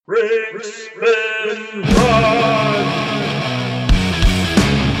Drink, spin, run!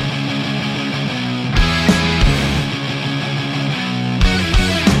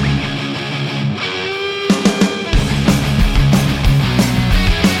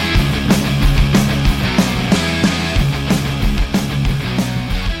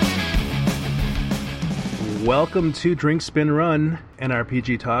 Welcome to Drink, Spin, Run, an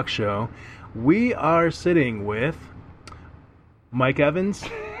RPG talk show. We are sitting with Mike Evans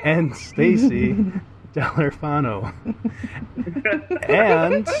and Stacy Dellerfano.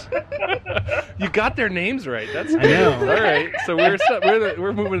 And you got their names right. That's I know. All right, so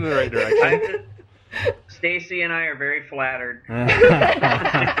we're moving in the right direction. Stacy and I are very flattered. We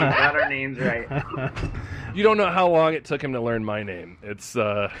got our names right. You don't know how long it took him to learn my name. It's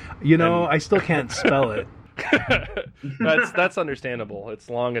I still can't spell it. that's understandable. It's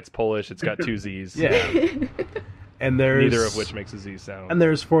long, it's Polish, it's got two Z's. Yeah. And there's neither of which makes a Z sound. And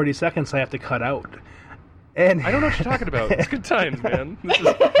there's 40 seconds I have to cut out. And I don't know what you're talking about. It's good times, man.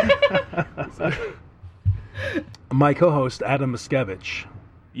 My co-host Adam Miskevich.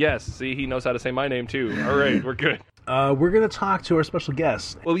 Yes, see, he knows how to say my name too. All right, we're good. We're going to talk to our special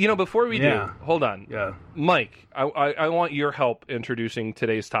guest. Well, before we do, hold on. Yeah. Mike, I want your help introducing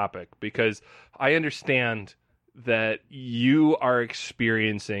today's topic because I understand that you are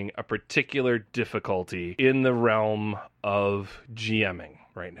experiencing a particular difficulty in the realm of GMing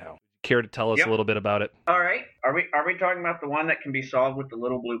right now. Care to tell us a little bit about it? All right. Are we talking about the one that can be solved with the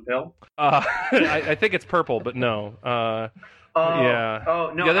little blue pill? I think it's purple, but no. Yeah.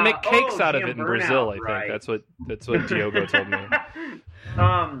 Oh no. Yeah, they make cakes out of GM it in Brazil. I think right. that's what Diogo told me.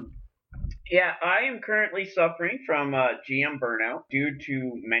 Yeah, I am currently suffering from GM burnout due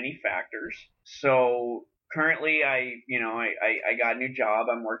to many factors. So currently, I got a new job.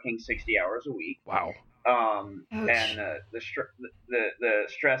 I'm working 60 hours a week. Wow. And the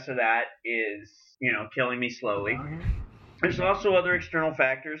stress of that is killing me slowly. There's also other external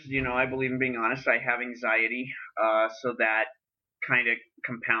factors. I believe in being honest. I have anxiety, so that kind of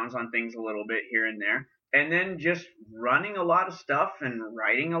compounds on things a little bit here and there. And then just running a lot of stuff and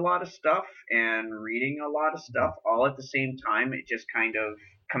writing a lot of stuff and reading a lot of stuff all at the same time, it just kind of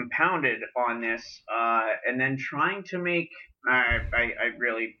compounded on this. And then trying to make, I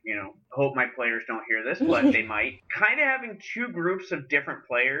really, hope my players don't hear this, but they might. Kind of having two groups of different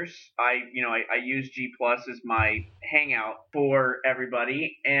players. I use G Plus as my hangout for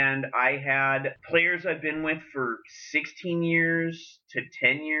everybody. And I had players I've been with for 16 years to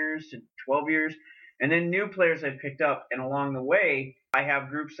 10 years to 12 years. And then new players I've picked up, and along the way, I have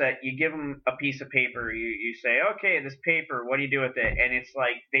groups that you give them a piece of paper, you say, okay, this paper, what do you do with it? And it's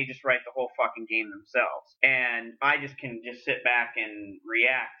like they just write the whole fucking game themselves. And I can sit back and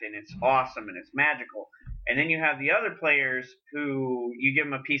react, and it's awesome, and it's magical. And then you have the other players who you give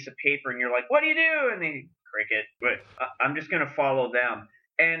them a piece of paper, and you're like, what do you do? And they cricket, but I'm just going to follow them.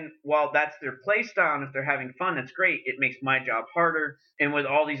 And while that's their play style, and if they're having fun, that's great. It makes my job harder. And with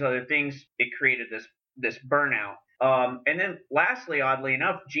all these other things, it created this burnout. And then lastly, oddly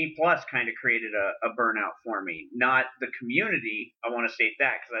enough, G Plus kind of created a burnout for me. Not the community. I want to state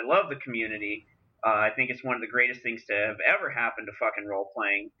that because I love the community. I think it's one of the greatest things to have ever happened to fucking role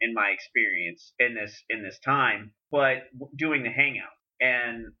playing in my experience in this time. But doing the hangout.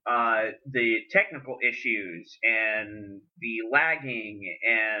 And the technical issues and the lagging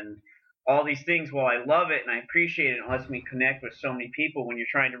and all these things, while I love it and I appreciate it, it lets me connect with so many people when you're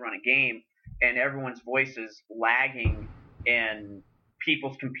trying to run a game and everyone's voice is lagging and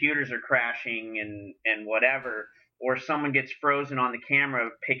people's computers are crashing and whatever, or someone gets frozen on the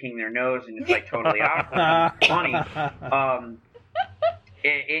camera picking their nose and it's like totally awkward and funny.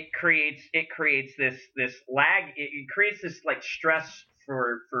 It creates this lag. It creates this like stress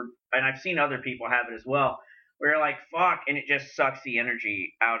for, and I've seen other people have it as well, where you're like, fuck, and it just sucks the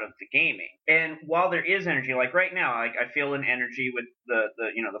energy out of the gaming. And while there is energy, like right now, I feel an energy with the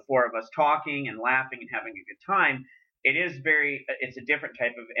four of us talking and laughing and having a good time. It's a different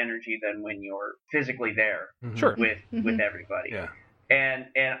type of energy than when you're physically there with everybody. Yeah. And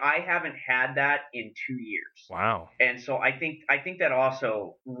I haven't had that in 2 years. Wow. And so I think that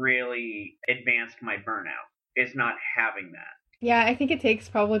also really advanced my burnout, is not having that. Yeah, I think it takes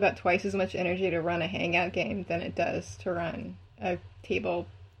probably about twice as much energy to run a hangout game than it does to run a table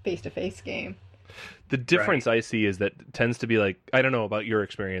face-to-face game. The difference I see is that it tends to be like, I don't know about your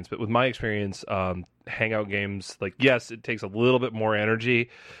experience, but with my experience, hangout games, like, yes, it takes a little bit more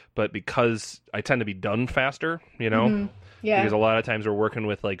energy, but because I tend to be done faster, Mm-hmm. Yeah. Because a lot of times we're working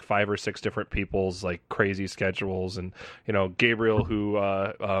with like 5 or 6 different people's like crazy schedules, and Gabriel, who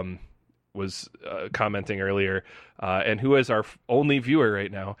was commenting earlier, and who is our only viewer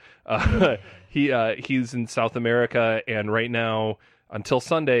right now. He's in South America, and right now, until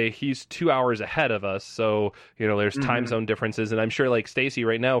Sunday, he's 2 hours ahead of us. So, there's time zone differences. And I'm sure, like, Stacy,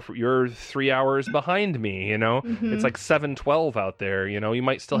 right now, you're 3 hours behind me, It's like 7:12 out there, You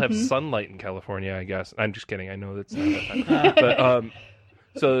might still have sunlight in California, I guess. I'm just kidding. I know that's not that time.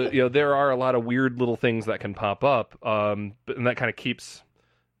 But, so, there are a lot of weird little things that can pop up. And that kind of keeps...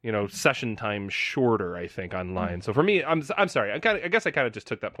 session time shorter, I think, online. So for me, I'm sorry. I guess I kind of just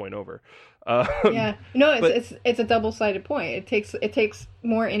took that point over. Yeah, no, it's a double-sided point. It takes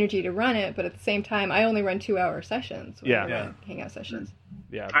more energy to run it, but at the same time, I only run 2-hour sessions. When I run hangout sessions.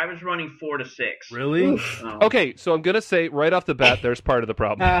 Yeah, I was running 4 to 6. Really? Okay, so I'm gonna say right off the bat, there's part of the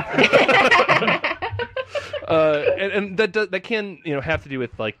problem. And that can have to do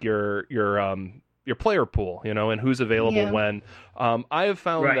with like your player pool, and who's available when. I have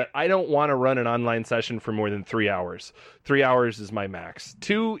found that I don't want to run an online session for more than 3 hours. 3 hours is my max.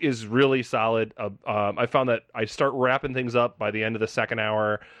 2 is really solid. I found that I start wrapping things up by the end of the second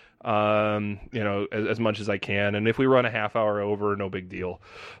hour, as much as I can. And if we run a half hour over, no big deal.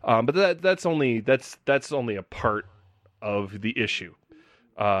 But that's only a part of the issue.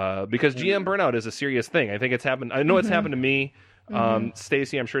 Because GM burnout is a serious thing. I think it's happened. I know it's happened to me.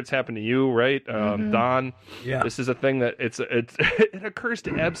 Stacy, I'm sure it's happened to you, right? Don, this is a thing that it occurs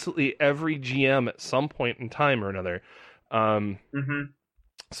to absolutely every GM at some point in time or another.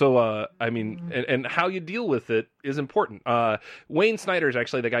 So, I mean, and how you deal with it is important. Wayne Snyder is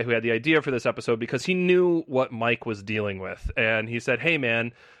actually the guy who had the idea for this episode because he knew what Mike was dealing with. And he said, hey,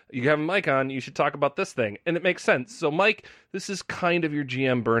 man, you have a mic on, you should talk about this thing. And it makes sense. So, Mike, this is kind of your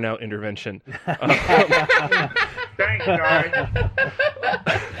GM burnout intervention. Thanks, guys.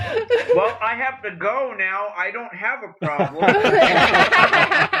 Well, I have to go now. I don't have a problem.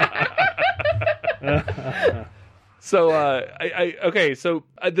 So, okay, so,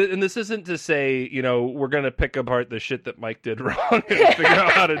 and this isn't to say, we're going to pick apart the shit that Mike did wrong and figure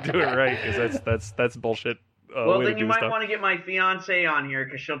out how to do it right, because that's bullshit. Well, then you might want to get my fiance on here,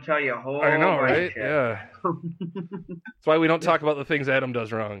 because she'll tell you a whole I know, right? Shit. Yeah. That's why we don't talk about the things Adam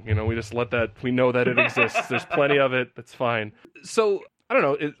does wrong. We just we know that it exists. There's plenty of it. That's fine. So, I don't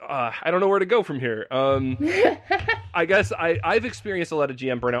know. I don't know where to go from here. I guess I've experienced a lot of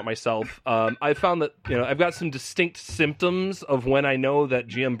GM burnout myself. I've found that, I've got some distinct symptoms of when I know that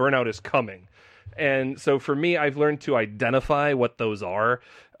GM burnout is coming. And so for me, I've learned to identify what those are.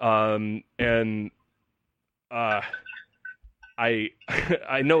 I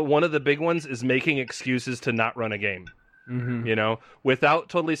know one of the big ones is making excuses to not run a game. Without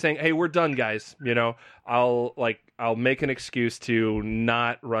totally saying, "Hey, we're done, guys." I'll make an excuse to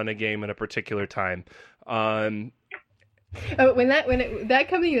not run a game at a particular time. When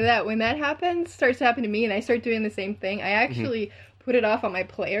that happens, starts to happen to me, and I start doing the same thing, I actually put it off on my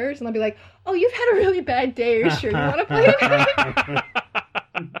players, and I'll be like, "Oh, you've had a really bad day. Are you sure you want to play tonight?"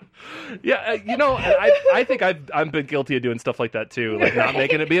 Yeah, I think I've been guilty of doing stuff like that too, like not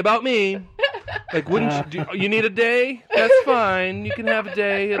making it be about me. Like, wouldn't you need a day? That's fine. You can have a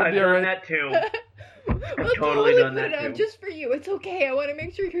day. It'll be all right. I've done that too. I'll totally done that put it on just for you. It's okay. I want to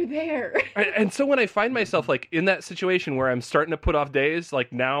make sure you're there. And so when I find myself like in that situation where I'm starting to put off days,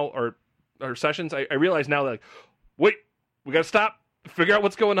 like now or sessions, I realize now that, like, wait, we got to stop. Figure out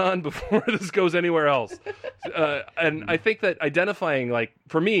what's going on before this goes anywhere else. And I think that identifying, like,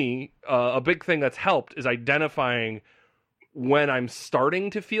 for me, a big thing that's helped is identifying when I'm starting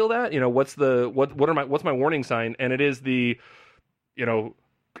to feel that, what's my warning sign? And it is the,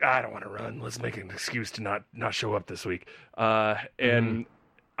 I don't want to run. Let's make an excuse to not show up this week. And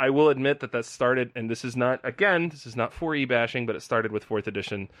I will admit that started, and this is not 4E bashing, but it started with 4th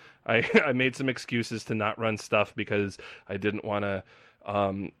edition. I made some excuses to not run stuff because I didn't want to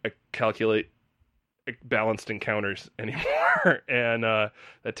calculate balanced encounters anymore, and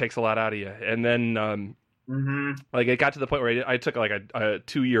that takes a lot out of you. And then, like, it got to the point where I took like a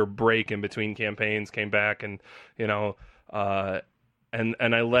 2-year break in between campaigns, came back, and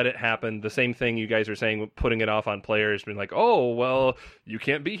and I let it happen. The same thing you guys are saying, putting it off on players, being like, "Oh, well, you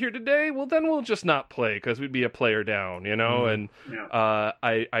can't be here today. Well, then we'll just not play because we'd be a player down," And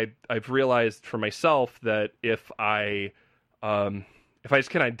I've realized for myself that if I just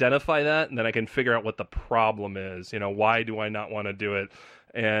can identify that, and then I can figure out what the problem is. Why do I not want to do it?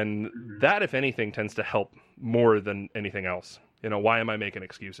 And that, if anything, tends to help more than anything else. Why am I making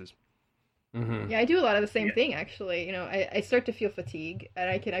excuses? Yeah, I do a lot of the same thing, actually. I start to feel fatigue, and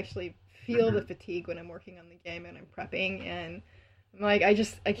I can actually feel the fatigue when I'm working on the game and I'm prepping, and I'm like,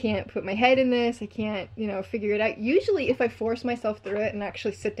 I can't put my head in this. I can't, figure it out. Usually if I force myself through it and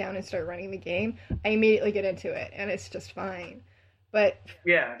actually sit down and start running the game, I immediately get into it and it's just fine. But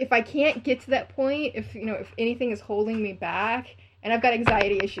Yeah. if I can't get to that point, if anything is holding me back, and I've got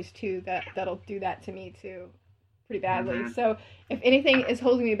anxiety issues too, that'll do that to me too, pretty badly. Mm-hmm. So if anything is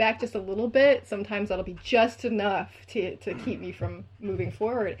holding me back just a little bit, sometimes that'll be just enough to keep me from moving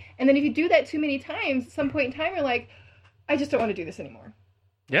forward. And then if you do that too many times, at some point in time, you're like, I just don't want to do this anymore.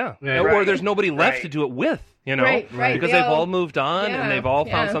 Yeah. Yeah. Or Right. there's nobody left Right. to do it with, Right. because They they've all moved on yeah, and they've all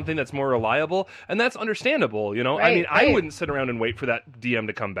found yeah. something that's more reliable, and that's understandable, I Right, mean, I right. wouldn't sit around and wait for that DM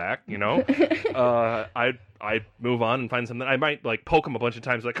to come back, I'd move on and find something. I might like poke him a bunch of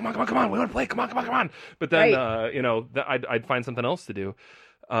times, like, come on, we want to play, come on. But then, Right. I'd find something else to do.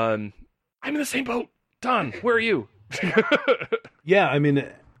 I'm in the same boat. Don, where are you? Yeah, I mean,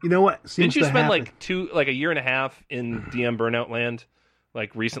 you know what? Seems Didn't you to spend happen. like a year and a half in DM Burnout Land,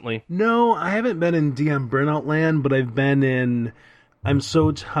 like recently? No, I haven't been in DM Burnout Land, but I've been in. I'm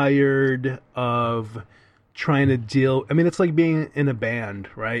so tired of trying to deal. I mean, it's like being in a band,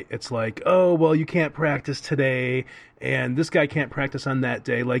 right? It's like, oh, well, you can't practice today, and this guy can't practice on that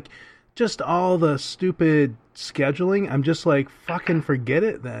day. Like, just all the stupid scheduling. I'm just like, fucking forget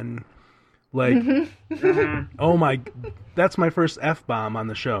it then. Like, oh my, that's my first F-bomb on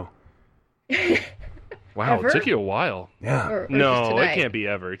the show. Wow, Ever? it took you a while. Yeah. Or just No, it tonight. can't be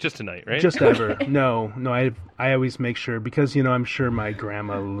ever. Just tonight, right? Just ever. No, I always make sure, because, I'm sure my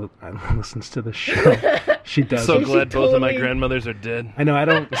grandma listens to the show. She does. so She glad both of my totally- grandmothers are dead. I know, I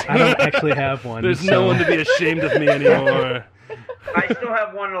don't actually have one. There's so- no one to be ashamed of me anymore. I still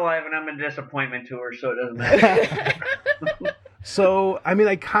have one alive, and I'm a disappointment to her, so it doesn't matter. So, I mean,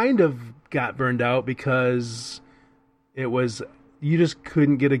 I kind of got burned out because you just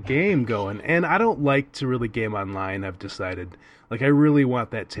couldn't get a game going. And I don't like to really game online, I've decided. Like, I really want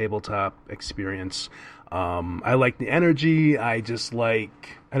that tabletop experience. I like the energy. I just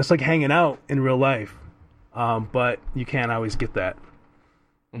like hanging out in real life. But you can't always get that.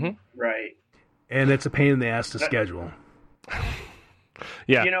 Right. And it's a pain in the ass to schedule.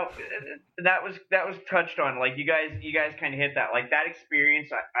 Yeah. That was touched on. Like you guys kind of hit that. Like that experience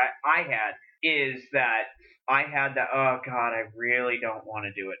I had is that I had that. Oh God, I really don't want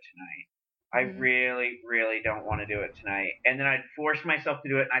to do it tonight. I really, really don't want to do it tonight. And then I'd force myself to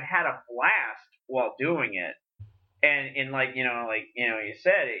do it, and I'd had a blast while doing it. And like you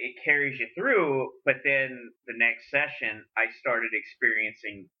said, it carries you through. But then the next session, I started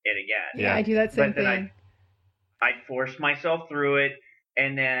experiencing it again. Yeah, I do that same But then thing. I'd force myself through it,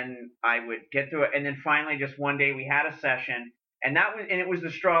 and then I would get through it, and then finally, just one day, we had a session, and it was the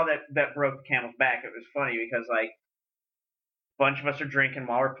straw that broke the camel's back. It was funny because like a bunch of us are drinking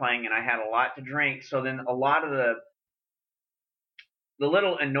while we're playing, and I had a lot to drink, so then a lot of the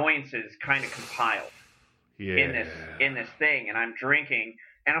little annoyances kind of compiled in this thing, and I'm drinking.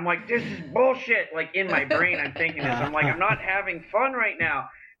 And I'm like, this is bullshit. Like in my brain, I'm thinking this. I'm like, I'm not having fun right now.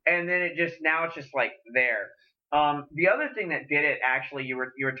 And then it's just like there. The other thing that did it, actually, you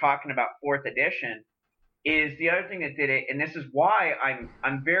were talking about 4th edition, is the other thing that did it, and this is why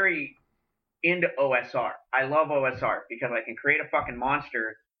I'm very into OSR. I love OSR because I can create a fucking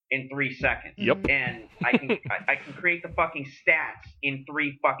monster in 3 seconds. Yep. And I can create the fucking stats in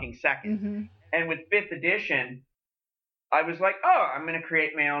 3 fucking seconds. Mm-hmm. And with 5th edition, I was like, oh, I'm going to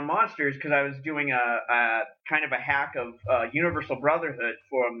create my own monsters because I was doing a kind of a hack of Universal Brotherhood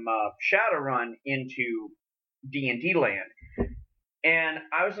from Shadowrun into D&D land. And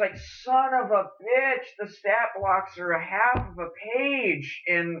I was like, son of a bitch, the stat blocks are a half of a page.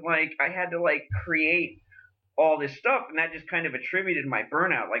 And like, I had to like create all this stuff. And that just kind of attributed my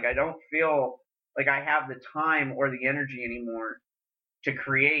burnout. Like, I don't feel like I have the time or the energy anymore to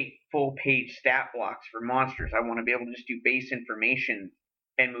create full page stat blocks for monsters. I want to be able to just do base information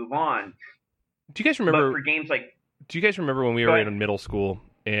and move on. Do you guys But remember? for games like, Do you guys remember when we Go were ahead. in middle school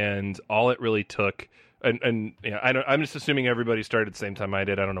and all it really took? And yeah, I'm just assuming everybody started at the same time I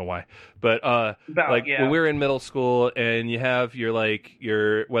did. I don't know why, but when we were in middle school and you have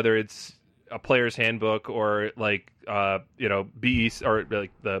your whether it's a player's handbook or like BE or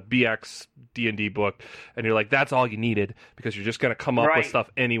like the BX D&D book, and you're like, that's all you needed because you're just going to come up with Right.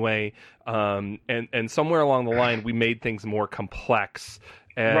 stuff anyway. And somewhere along the line we made things more complex.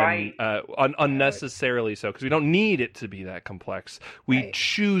 And Right. unnecessarily so, because we don't need it to be that complex. We Right.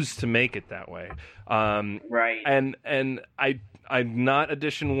 choose to make it that way. right. And I'm not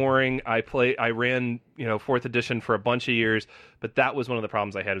edition warring. I ran 4th edition for a bunch of years, but that was one of the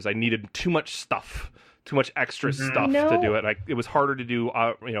problems I had. Is I needed too much stuff, too much extra stuff to No. do it. It was harder to do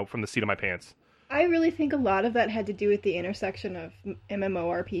from the seat of my pants. I really think a lot of that had to do with the intersection of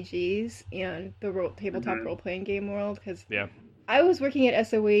MMORPGs and the tabletop role-playing game world, because I was working at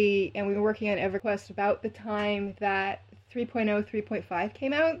SOE and we were working on EverQuest about the time that 3.0, 3.5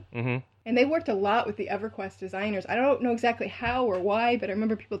 came out. Mm-hmm. And they worked a lot with the EverQuest designers. I don't know exactly how or why, but I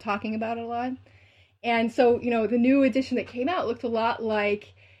remember people talking about it a lot. And so, the new edition that came out looked a lot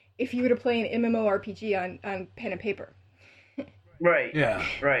like if you were to play an MMORPG on pen and paper. Right. Yeah.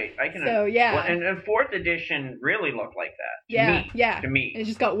 Right. I can. So, yeah. Well, and 4th edition really looked like that. To me. And it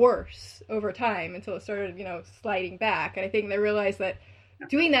just got worse over time until it started, sliding back. And I think they realized that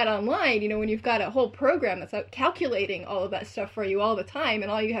doing that online, when you've got a whole program that's out calculating all of that stuff for you all the time,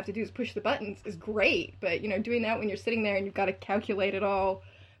 and all you have to do is push the buttons, is great. But, doing that when you're sitting there and you've got to calculate it all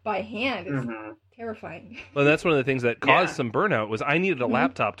by hand is terrifying. Well, that's one of the things that caused some burnout was I needed a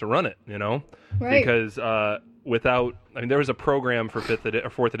laptop to run it, Right. Because there was a program for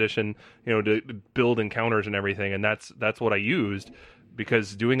 4th edition, to build encounters and everything, and that's what I used,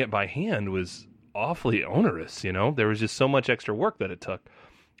 because doing it by hand was awfully onerous. There was just so much extra work that it took.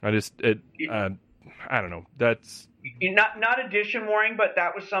 I don't know. That's not edition warring, but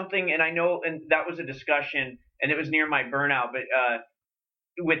that was something, and I know, and that was a discussion, and it was near my burnout. But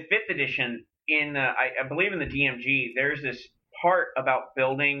with 5th edition, I believe in the DMG, there's this part about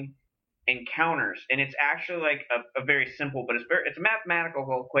building encounters, and it's actually like a very simple, but it's a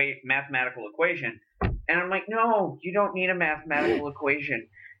mathematical equation. And I'm like, no, you don't need a mathematical equation.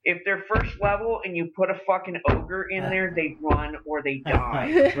 If they're first level and you put a fucking ogre in there, they run or they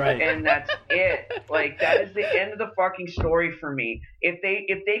die. Right. And that's it. Like, that is the end of the fucking story for me. If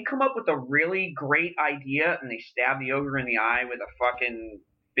they come up with a really great idea and they stab the ogre in the eye with a fucking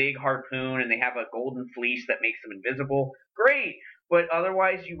big harpoon and they have a golden fleece that makes them invisible, great. But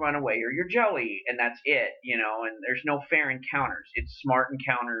otherwise you run away or you're jelly, and that's it, and there's no fair encounters. It's smart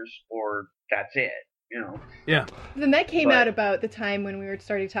encounters or that's it. Yeah. Then that came out about the time when we were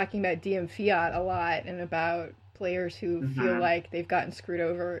starting talking about DM Fiat a lot, and about players who feel like they've gotten screwed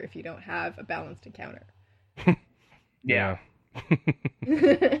over if you don't have a balanced encounter. Yeah.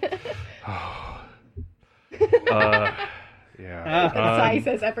 Sai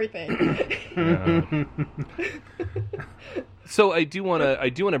says everything. So I do want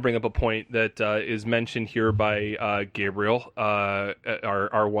to bring up a point that is mentioned here by Gabriel,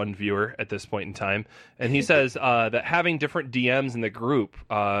 our one viewer at this point in time, and he says that having different DMs in the group,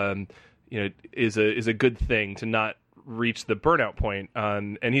 is a good thing to not reach the burnout point.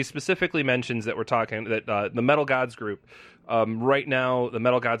 And he specifically mentions that we're talking that the Metal Gods group right now, the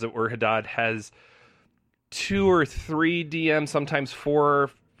Metal Gods of Ur-Hadad has 2 or 3 DMs, sometimes 4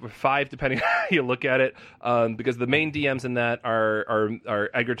 or 5, depending on how you look at it, because the main DMs in that are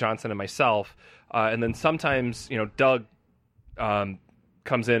Edgar Johnson and myself, and then sometimes Doug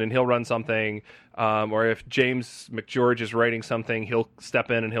comes in and he'll run something, or if James McGeorge is writing something, he'll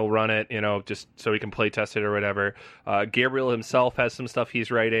step in and he'll run it, just so he can play test it or whatever. Gabriel himself has some stuff he's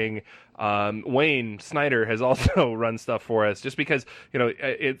writing. Wayne Snyder has also run stuff for us, just because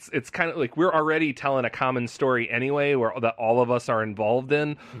it's kind of like we're already telling a common story anyway, where that all of us are involved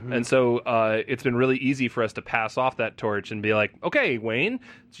in, and so it's been really easy for us to pass off that torch and be like, okay, Wayne,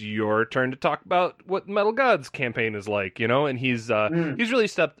 it's your turn to talk about what Metal Gods campaign is like, and he's really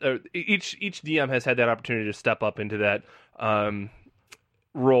stepped. Each DM has had that opportunity to step up into that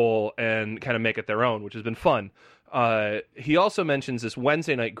role and kind of make it their own, which has been fun. He also mentions this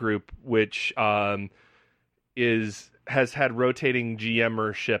Wednesday night group, which has had rotating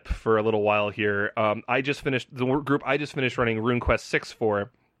GMership for a little while here. I just finished running RuneQuest 6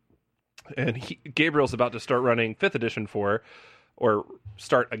 for, and Gabriel's about to start running 5th edition for, or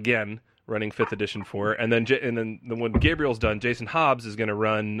start again running 5th edition for, and then when Gabriel's done, Jason Hobbs is going to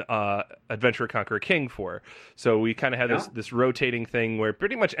run Adventure Conquer King for. So we kind of have this rotating thing where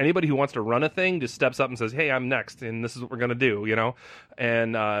pretty much anybody who wants to run a thing just steps up and says, hey, I'm next, and this is what we're going to do,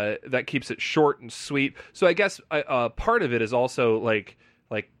 and that keeps it short and sweet. So I guess part of it is also like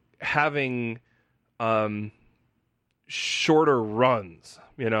having shorter runs,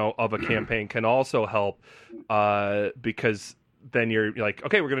 of a campaign can also help, because then you're like,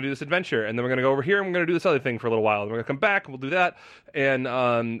 okay, we're going to do this adventure, and then we're going to go over here, and we're going to do this other thing for a little while, and we're going to come back, and we'll do that.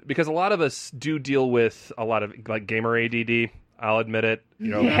 And because a lot of us do deal with a lot of like gamer ADD, I'll admit it.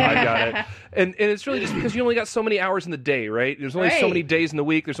 I've got it. And it's really just because you only got so many hours in the day, right? There's only so many days in the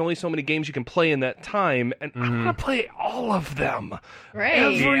week. There's only so many games you can play in that time. And I want to play all of them.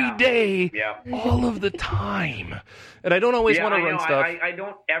 Right. Every day. All of the time. And I don't always want to run stuff. I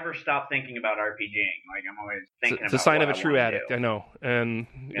don't ever stop thinking about RPGing. Like, I'm always thinking about it's a sign of a true I addict, I know. And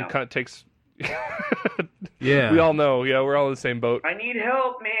it kind of takes... Yeah. We all know. Yeah, we're all in the same boat. I need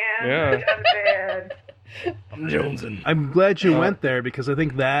help, man. Yeah. I'm bad. I'm jonesing. I'm glad you went there because I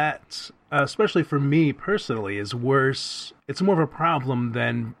think that, especially for me personally, is worse. It's more of a problem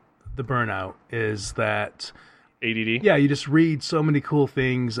than the burnout. Is that ADD? yeah, you just read so many cool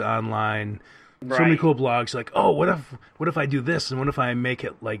things online, so many Right. cool blogs. Like, oh, what if I do this, and what if I make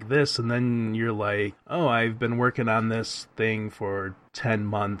it like this? And then you're like, oh, I've been working on this thing for 10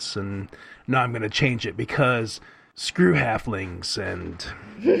 months, and now I'm going to change it because screw halflings, and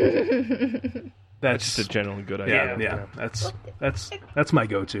That's just a generally good idea. yeah. That's my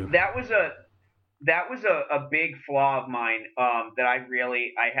go-to. That was a big flaw of mine that I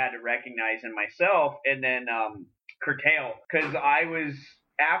had to recognize in myself and then curtail, because I was,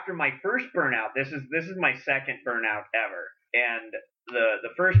 after my first burnout, this is my second burnout ever, and the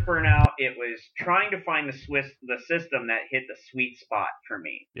first burnout, it was trying to find the system that hit the sweet spot for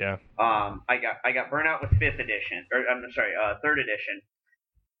me. Yeah. I got burnout with third edition,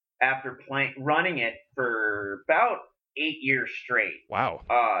 after running it for about 8 years straight. Wow.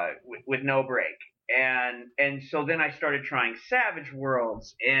 With no break. And so then I started trying Savage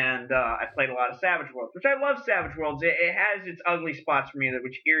Worlds, and I played a lot of Savage Worlds, which I love Savage Worlds. It has its ugly spots for me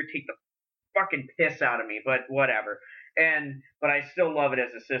which irritate the fucking piss out of me, but whatever. But I still love it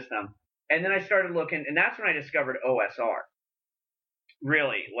as a system. And then I started looking, and that's when I discovered OSR.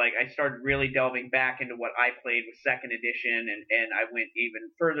 Really, like, I started really delving back into what I played with second edition, and I went even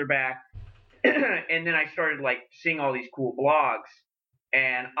further back. And then I started, like, seeing all these cool blogs,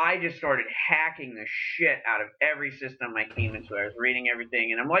 and I just started hacking the shit out of every system I came into. I was reading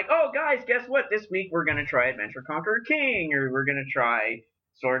everything, and I'm like, oh, guys, guess what? This week we're going to try Adventure Conqueror King, or we're going to try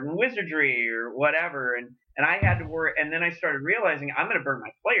Sword and Wizardry, or whatever. And I had to worry, and then I started realizing I'm going to burn my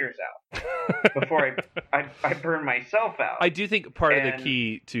players out before I burn myself out. I do think part of the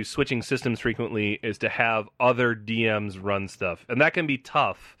key to switching systems frequently is to have other DMs run stuff, and that can be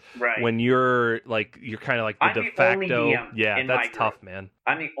tough. Right. When you're kind of like the I'm de the facto. only DM Yeah, in my that's group. tough, man.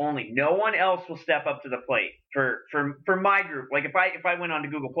 I'm the only. No one else will step up to the plate for my group. Like if I went on to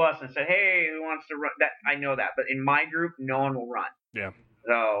Google Plus and said, "Hey, who wants to run?" That I know that, but in my group, no one will run. Yeah.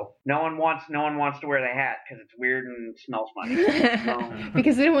 So no one wants to wear the hat because it's weird and smells funny.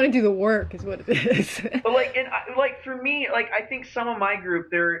 Because they don't want to do the work, is what it is. But for me, I think some of my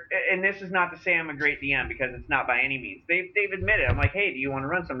group, and this is not to say I'm a great DM because it's not by any means. They've admitted. I'm like, hey, do you want to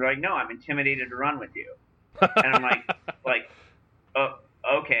run something? They're like, no, I'm intimidated to run with you. And I'm like,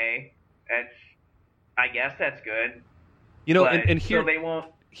 okay, I guess that's good. You know, But, and here so they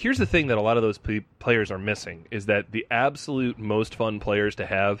won't. Here's the thing that a lot of those players are missing is that the absolute most fun players to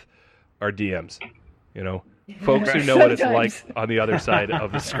have are DMs. You know, folks who know what it's like on the other side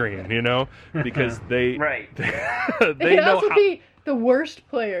of the screen. You know, because they Right. They they can know also how. be the worst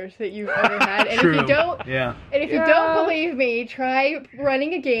players that you've ever had. And True. if you don't, Yeah. and if you don't believe me, try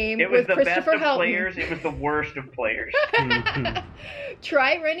running a game It was with the best Christopher of Helton. players. It was the worst of players.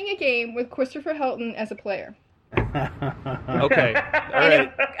 Try running a game with Christopher Helton as a player. Okay, all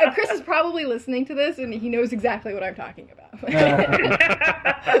right. And Chris is probably listening to this, and he knows exactly what I'm talking about.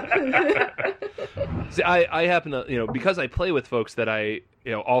 See, I happen to, because I play with folks that I,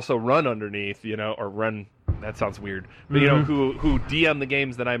 also run underneath, or run. That sounds weird, but who DM the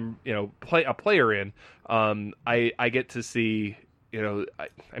games that I'm, a player in. I get to see,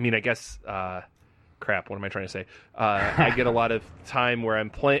 I guess. Crap. What am I trying to say? I get a lot of time where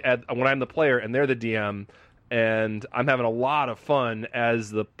when I'm the player and they're the DM, and I'm having a lot of fun as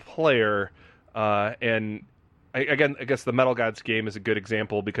the player. And I guess the Metal Gods game is a good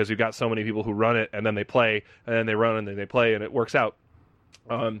example because you've got so many people who run it and then they play and then they run and then they play and it works out.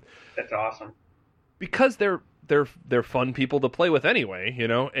 That's awesome. Because they're fun people to play with anyway,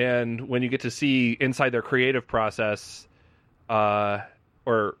 and when you get to see inside their creative process,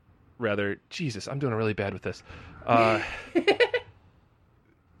 or rather, Jesus, I'm doing really bad with this.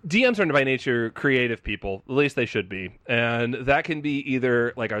 DMs are by nature creative people, at least they should be, and that can be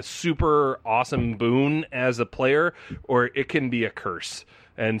either like a super awesome boon as a player, or it can be a curse.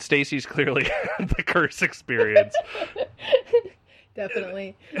 And Stacy's clearly had the curse experience.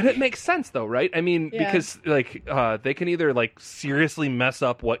 Definitely. And it makes sense, though, right? I mean, Yeah. because they can either seriously mess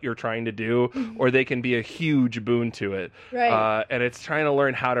up what you're trying to do, or they can be a huge boon to it. Right. And it's trying to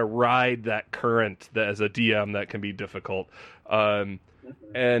learn how to ride that current that, as a DM, that can be difficult. And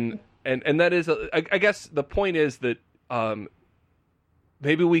that is, I guess, the point is that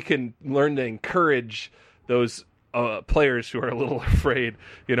maybe we can learn to encourage those players who are a little afraid,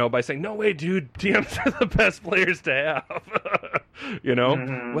 by saying, no way, dude, DMs are the best players to have,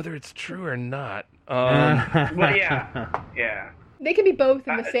 whether it's true or not. Well, yeah. They can be both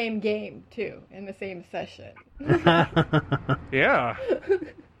in the same game too, in the same session. Yeah,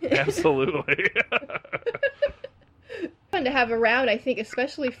 absolutely. Fun to have around, I think,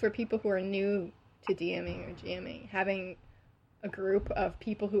 especially for people who are new to DMing or GMing, having a group of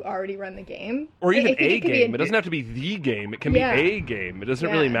people who already run the game. Or even I think a it could game. be It doesn't have to be the game. It can Yeah. be a game. It doesn't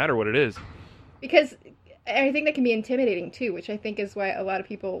really Yeah. matter what it is. Because I think that can be intimidating too, which I think is why a lot of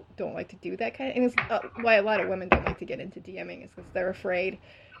people don't like to do that kind of, and it's why a lot of women don't like to get into DMing, is because they're afraid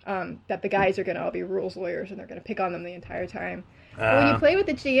that the guys are going to all be rules lawyers and they're going to pick on them the entire time. But when you play with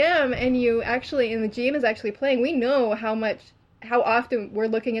the GM and the GM is actually playing, we know how often we're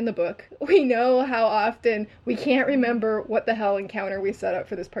looking in the book. We know how often we can't remember what the hell encounter we set up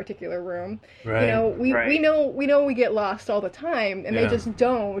for this particular room. Right. You know, we Right. know we get lost all the time, and Yeah. they just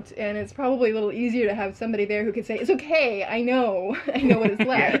don't. And it's probably a little easier to have somebody there who can say, "It's okay. I know what it's Yeah,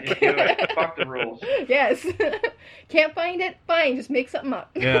 like." just do it. Fuck the rules. Yes. Can't find it? Fine. Just make something up.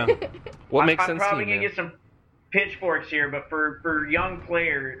 Yeah. What I'm makes sense to probably you, gonna man? get some pitchforks here, but for young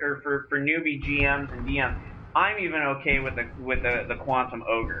players or for newbie GMs and DMs, I'm even okay with the Quantum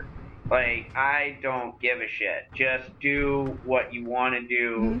Ogre. Like, I don't give a shit. Just do what you want to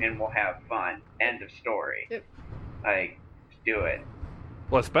do, and we'll have fun. End of story. Yep. Like, just do it.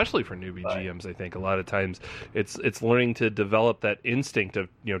 Well, especially for newbie But- GMs, I think a lot of times it's learning to develop that instinct of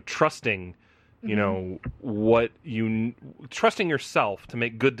trusting, trusting yourself to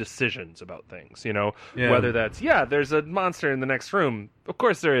make good decisions about things. Yeah. Whether that's there's a monster in the next room. Of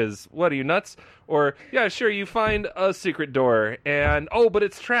course there is. What are you, nuts? Or yeah, sure, you find a secret door and but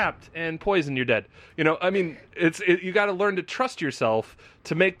it's trapped and poison, you're dead. I mean, you got to learn to trust yourself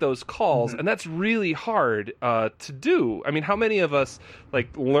to make those calls, and that's really hard to do. I mean, how many of us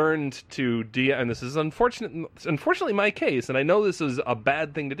learned to and this is unfortunately my case, and I know this is a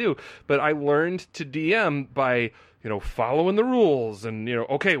bad thing to do, but I learned to DM by following the rules and,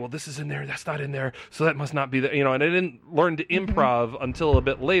 okay, well, this is in there, that's not in there, so that must not be and I didn't learn to improv until a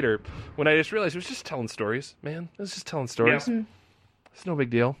bit later when I just realized it was just telling stories, man. It was just telling stories. Yeah. It's no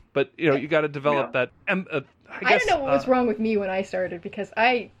big deal. But, you got to develop that, I guess. I don't know what was wrong with me when I started, because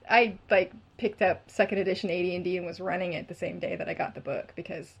I picked up 2nd edition AD&D and was running it the same day that I got the book,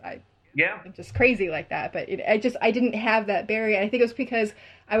 because I'm just crazy like that. But I didn't have that barrier. I think it was because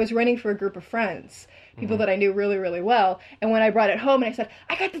I was running for a group of friends, people that I knew really, really well. And when I brought it home and I said,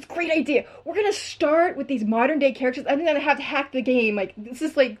 I got this great idea. We're going to start with these modern day characters. I'm going to have to hack the game. This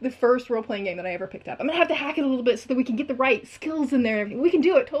is the first role-playing game that I ever picked up. I'm going to have to hack it a little bit so that we can get the right skills in there. We can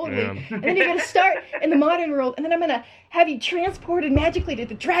do it, totally. Yeah. And then you're going to start in the modern world, and then I'm going to have you transported magically to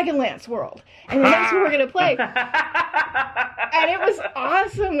the Dragonlance world. And then that's what we're going to play. And it was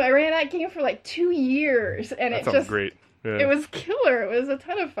awesome. I ran that game for 2 years, and That it sounds just great. Yeah. it was killer. It was a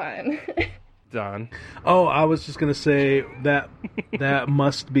ton of fun. Don. Oh, I was just gonna say that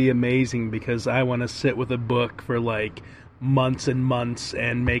must be amazing, because I want to sit with a book for months and months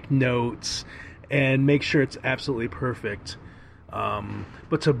and make notes and make sure it's absolutely perfect.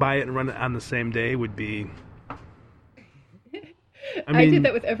 But to buy it and run it on the same day would be. I did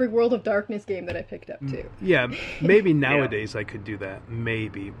that with every World of Darkness game that I picked up too. Yeah, maybe nowadays I could do that.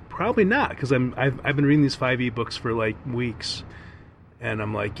 Maybe, probably not, because I've been reading these 5e books for weeks, and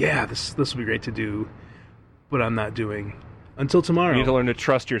I'm this will be great to do, but I'm not doing until tomorrow. You need to learn to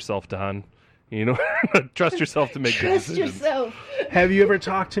trust yourself, Don. Trust yourself to make good Trust decisions. yourself. Have you ever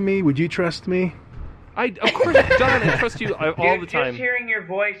talked to me? Would you trust me? Of course, Don, I trust you all the time. Just hearing your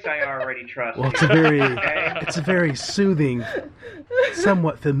voice, I already trust Well, you. it's a very soothing,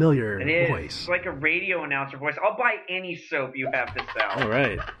 somewhat familiar It is. voice. It's like a radio announcer voice. I'll buy any soap you have to sell. All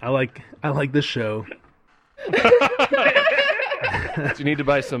right, I like this show. Do you need to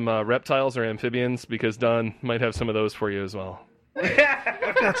buy some reptiles or amphibians? Because Don might have some of those for you as well.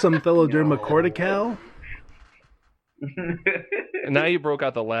 I've got some Philoderma cortical. And now you broke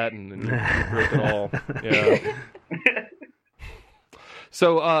out the Latin and you broke it all. Yeah.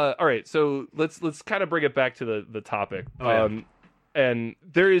 So, all right. So let's kind of bring it back to the topic. Oh, yeah. And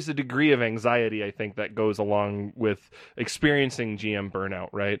there is a degree of anxiety, I think, that goes along with experiencing GM burnout,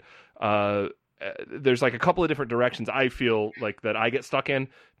 right? There's a couple of different directions I feel that I get stuck in,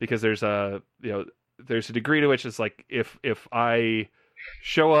 because there's a degree to which it's if I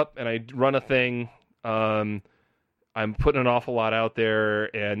show up and I run a thing, I'm putting an awful lot out there,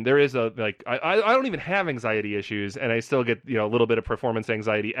 and there is I don't even have anxiety issues, and I still get a little bit of performance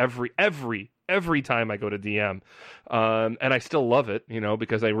anxiety every time I go to DM, and I still love it,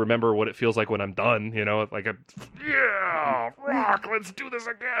 because I remember what it feels like when I'm done, rock, let's do this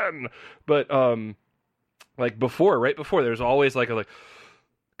again. But right before, there's always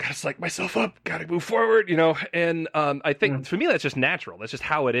gotta psych myself up, gotta move forward, and I think for me that's just natural, that's just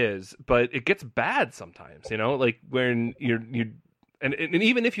how it is, but it gets bad sometimes, like when and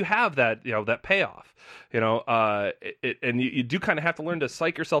even if you have that, that payoff, and you do kind of have to learn to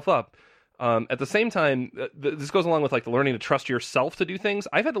psych yourself up. At the same time, this goes along with like the learning to trust yourself to do things.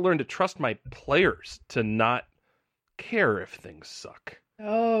 I've had to learn to trust my players to not care if things suck.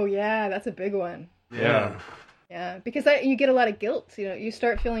 Oh yeah, that's a big one. Yeah. Yeah, because you get a lot of guilt. You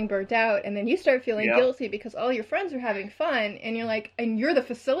start feeling burnt out, and then you start feeling guilty because all your friends are having fun, and you're like, and you're the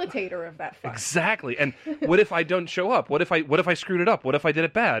facilitator of that fun. Exactly. And what if I don't show up? What if I screwed it up? What if I did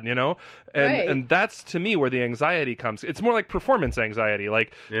it bad? And that's to me where the anxiety comes. It's more like performance anxiety.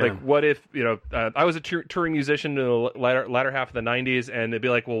 Like what if I was a touring musician in the latter half of the '90s, and it'd be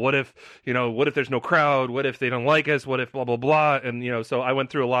like, well, what if there's no crowd? What if they don't like us? What if blah blah blah? And so I went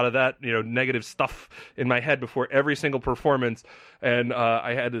through a lot of that negative stuff in my head before every single performance, and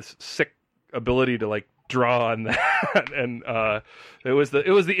I had this sick ability to like draw on that, and it was the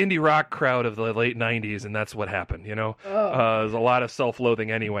indie rock crowd of the late '90s, and that's what happened. There was a lot of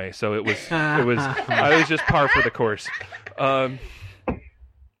self-loathing anyway, so it was I was just par for the course. But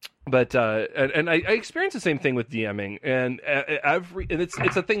and I experienced the same thing with DMing, and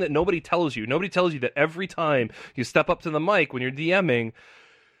it's a thing that nobody tells you. Nobody tells you that every time you step up to the mic when you're DMing,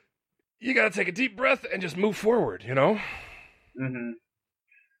 you got to take a deep breath and just move forward, Mm-hmm.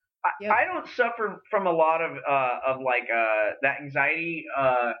 I don't suffer from a lot of like that anxiety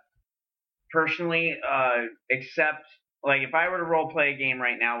personally, except like if I were to role play a game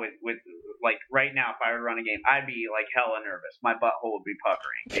right now with like right now, if I were to run a game, I'd be like hella nervous. My butthole would be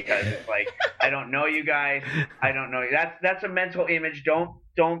puckering because it's like I don't know you guys. I don't know you. That's a mental image. Don't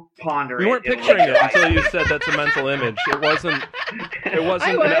ponder it. You weren't picturing it until you said that's a mental image. It wasn't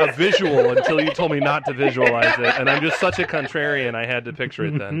a visual until you told me not to visualize it. And I'm just such a contrarian, I had to picture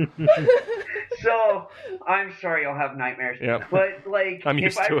it then. So I'm sorry, I'll have nightmares. Yep. But like,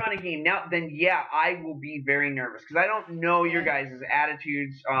 if I run it. a game now, then yeah, I will be very nervous because I don't know your guys'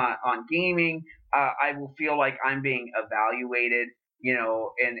 attitudes on gaming. I will feel like I'm being evaluated,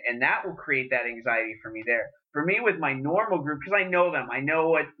 and that will create that anxiety for me there. For me, with my normal group, because I know them, I know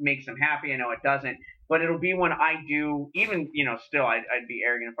what makes them happy, I know it doesn't. But it'll be when I do, even still, I'd be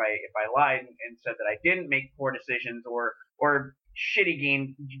arrogant if I lied and said that I didn't make poor decisions or shitty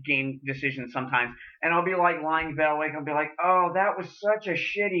game decisions sometimes, and I'll be like lying bed awake. I'll be like, oh, that was such a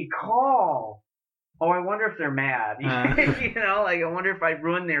shitty call. Oh, I wonder if they're mad. Like I wonder if I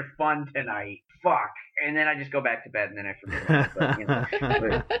ruined their fun tonight. Fuck. And then I just go back to bed and then I forget.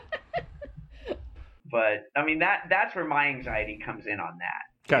 But I mean that's where my anxiety comes in on that.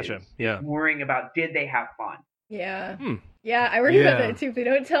 Gotcha. Yeah. Worrying about did they have fun? Yeah. Yeah, I worry about that too. If they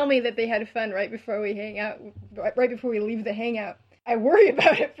don't tell me that they had fun right before we hang out, right before we leave the hangout, I worry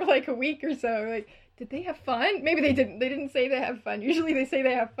about it for like a week or so. Like, did they have fun? Maybe they didn't. They didn't say they have fun. Usually they say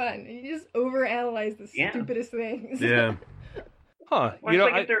they have fun. And you just overanalyze the stupidest things. Yeah. Huh. Well, it's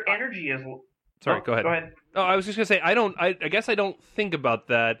like if their energy is... Sorry, go ahead. Go ahead. Oh, I was just going to say, I guess I don't think about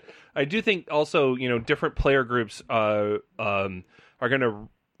that. I do think also, different player groups are going to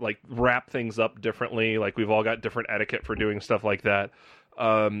like wrap things up differently. Like we've all got different etiquette for doing stuff like that.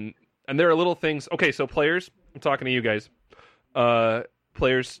 And there are little things. Okay, so players, I'm talking to you guys.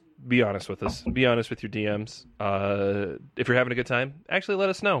 Players, be honest with us. Be honest with your DMs. If you're having a good time, actually let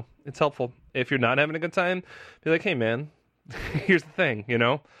us know. It's helpful. If you're not having a good time, be like, hey man, here's the thing,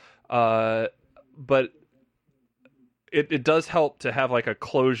 but it does help to have like a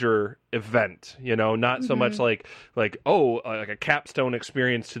closure event, not so much like like a capstone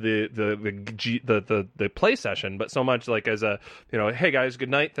experience to the play session, but so much like as a hey guys, good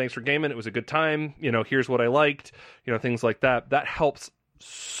night, thanks for gaming, it was a good time, here's what I liked, things like that. That helps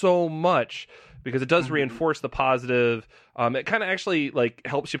so much because it does reinforce the positive. It kind of actually like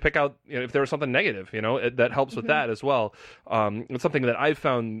helps you pick out if there was something negative, that helps with that as well. It's something that I've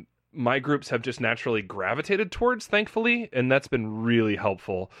found my groups have just naturally gravitated towards, thankfully, and that's been really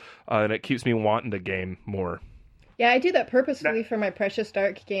helpful, and it keeps me wanting to game more. Yeah, I do that purposefully for my Precious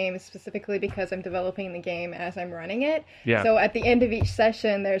Dark game, specifically because I'm developing the game as I'm running it. Yeah. So at the end of each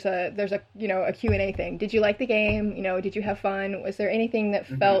session, there's a a Q&A thing. Did you like the game? Did you have fun? Was there anything that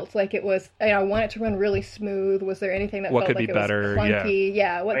felt like it was? I want it to run really smooth. Was there anything that felt like it was clunky?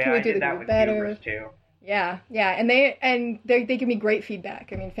 Yeah. What can we do to do better? Yeah, and they give me great feedback.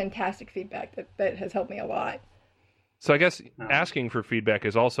 I mean, fantastic feedback that has helped me a lot. So I guess asking for feedback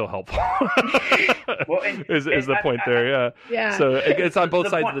is also helpful. Well, is the point there? Yeah. Yeah. So it's on both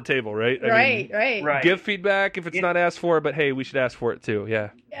sides of the table, right? Right. Give feedback if it's not asked for, but hey, we should ask for it too.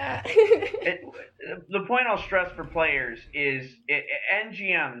 Yeah. Yeah. the point I'll stress for players is and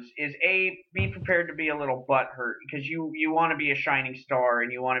GMs is be prepared to be a little butthurt because you want to be a shining star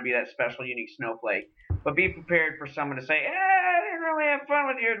and you want to be that special unique snowflake, but be prepared for someone to say, I didn't really have fun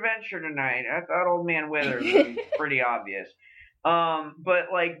with your adventure tonight. I thought Old Man Withers was pretty obvious.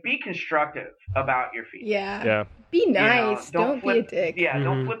 But like, be constructive about your feedback. Yeah. Be nice. Don't be a dick. Yeah,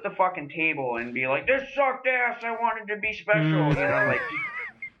 don't flip the fucking table and be like, this sucked ass. I wanted to be special.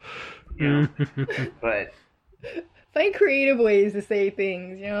 But find creative ways to say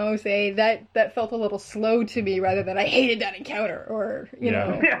things. Say that felt a little slow to me, rather than I hated that encounter, or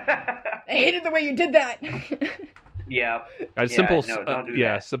I hated the way you did that. Simple.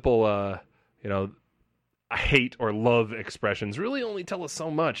 Simple. I hate or love expressions really only tell us so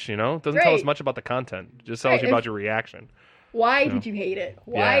much, It doesn't tell us much about the content. It just tells you about your reaction. Why did you hate it?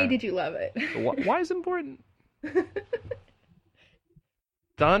 Why did you love it? Why is it important?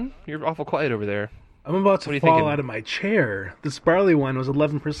 Don, you're awful quiet over there. I'm about to fall out of my chair. This barley wine was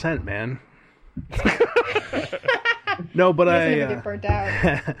 11%, man. No, but get burnt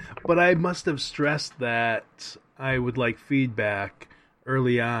out. But I must have stressed that I would like feedback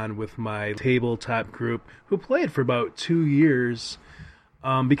early on with my tabletop group who played for about 2 years,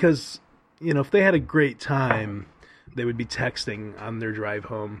 because if they had a great time, they would be texting on their drive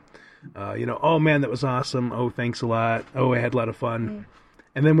home, oh man, that was awesome, oh thanks a lot, oh I had a lot of fun.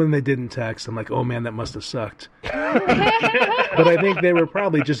 And then when they didn't text, I'm like, oh man, that must have sucked. But I think they were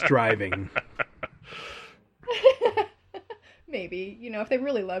probably just driving. Maybe, if they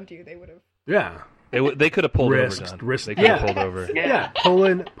really loved you, they would have. Yeah. They could have pulled over. They could have pulled over. Yeah, pull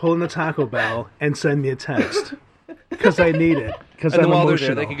in the Taco Bell and send me a text because I need it. Because I'm while emotional.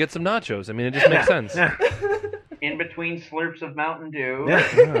 They're there, they could get some nachos. I mean, it just makes sense. Yeah. In between slurps of Mountain Dew.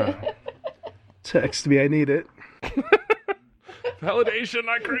 Yeah. Text me, I need it. Validation,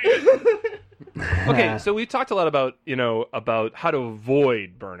 not created. Okay, so we talked a lot about about how to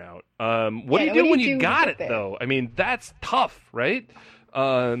avoid burnout. What do you do when you got it though? I mean, that's tough, right?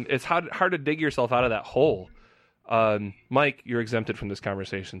 It's hard to dig yourself out of that hole. Mike, you're exempted from this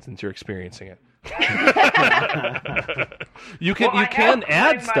conversation since you're experiencing it. you can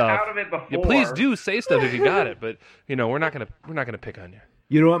add stuff. Out of it before. Please do say stuff if you got it, but we're not gonna pick on you.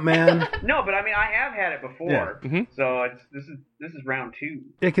 You know what, man? No, but I mean, I have had it before, Yeah. Mm-hmm. so this is round 2.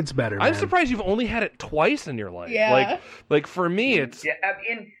 It gets better. I'm man. surprised you've only had it twice in your life. Yeah. Like for me, it's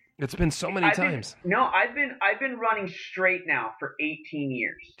been so many I've times. I've been running straight now for 18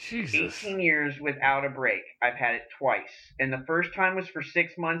 years. Jesus. 18 years without a break. I've had it twice, and the first time was for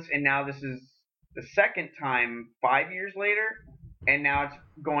 6 months, and now this is the second time 5 years later, and now it's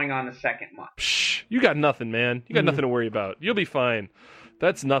going on the second month. Psh, you got nothing, man. You got nothing to worry about. You'll be fine.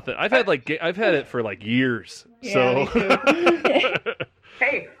 That's nothing. I've had it for like years. Yeah, so. me too.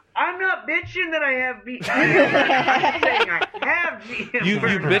 Hey, I'm not bitching that I have I'm saying I have GM You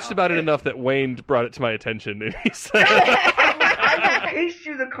burnout. bitched about it enough that Wayne brought it to my attention, and he said, I just paced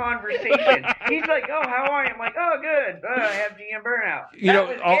you the conversation. He's like, "Oh, how are you?" I'm like, "Oh, good. I have GM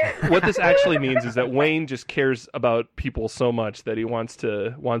burnout." What this actually means is that Wayne just cares about people so much that he wants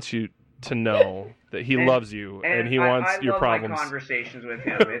you to know that he loves you and he wants your problems. I love my conversations with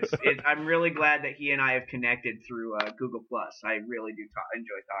him. I'm really glad that he and I have connected through Google Plus. I really do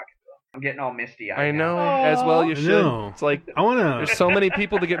enjoy talking to him. I'm getting all misty-eyed. I know, now. as well you I should. know. It's like I there's so many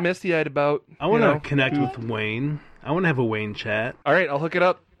people to get misty-eyed about. want to connect with Wayne. I want to have a Wayne chat. All right, I'll hook it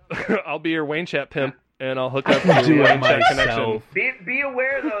up. I'll be your Wayne chat pimp, and I'll hook up Do your it Wayne chat connection. myself. Be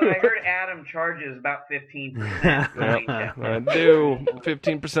aware though, that I heard Adam charges about 15%. for Wayne Chat. I do.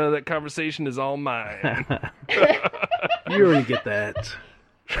 15% of that conversation is all mine. You already get that.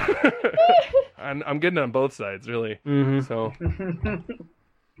 I'm getting it on both sides, really. Mm-hmm.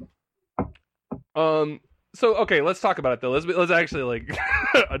 So okay, let's talk about it though. Let's actually like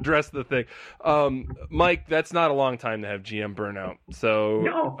address the thing. Mike, that's not a long time to have GM burnout. So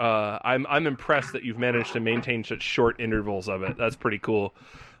No. I'm impressed that you've managed to maintain such short intervals of it. That's pretty cool.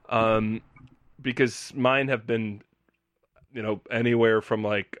 Because mine have been, anywhere from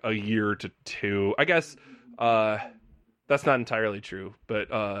like a year to 2. I guess that's not entirely true, but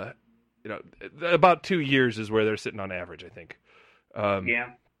about 2 years is where they're sitting on average, I think. Yeah.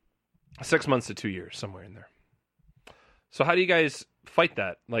 6 months to 2 years, somewhere in there. So how do you guys fight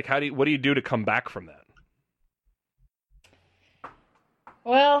that? Like, what do you do to come back from that?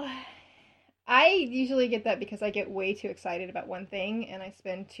 Well, I usually get that because I get way too excited about one thing and I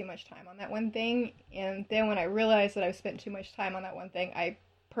spend too much time on that one thing. And then when I realize that I've spent too much time on that one thing, I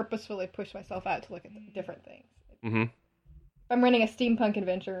purposefully push myself out to look at different things. Mm-hmm. I'm running a steampunk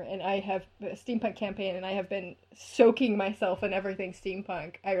adventure and I have a steampunk campaign and I have been soaking myself in everything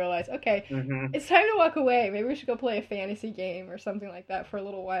steampunk, I realize, okay, it's time to walk away. Maybe we should go play a fantasy game or something like that for a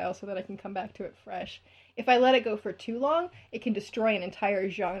little while so that I can come back to it fresh. If I let it go for too long, it can destroy an entire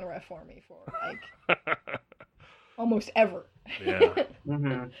genre for me for like almost ever. Yeah.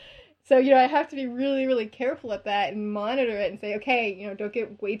 So, I have to be really, really careful at that and monitor it and say, okay, don't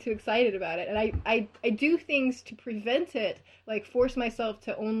get way too excited about it. And I do things to prevent it, like force myself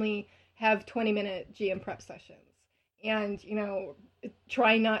to only have 20-minute GM prep sessions. And,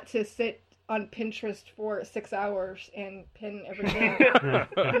 try not to sit on Pinterest for 6 hours and pin everything.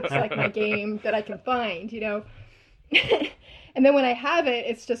 It's like my game that I can find, And then when I have it,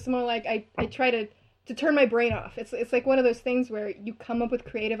 it's just more like I try to turn my brain off. It's like one of those things where you come up with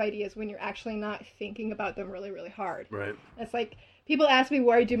creative ideas when you're actually not thinking about them really, really hard. Right. It's like people ask me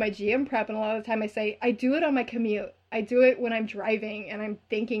where I do my GM prep, and a lot of the time I say I do it on my commute. I do it when I'm driving and I'm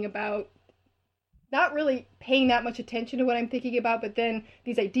thinking about not really paying that much attention to what I'm thinking about, but then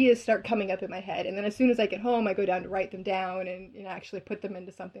these ideas start coming up in my head. And then as soon as I get home, I go down to write them down and actually put them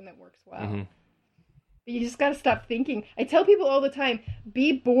into something that works well. But you just got to stop thinking. I tell people all the time,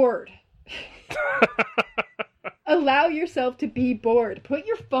 be bored. Allow yourself to be bored. Put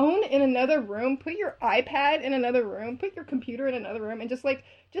your phone in another room, put your iPad in another room, put your computer in another room, and just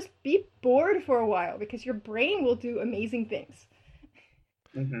be bored for a while, because your brain will do amazing things.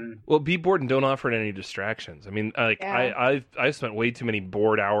 Well, be bored and don't offer it any distractions. I mean, I've spent way too many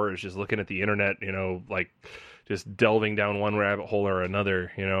bored hours just looking at the internet, just delving down one rabbit hole or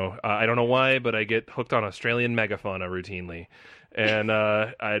another. I don't know why, but I get hooked on Australian megafauna routinely. And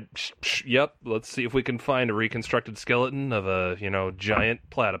let's see if we can find a reconstructed skeleton of a giant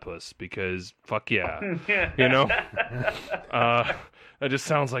platypus, because fuck yeah. That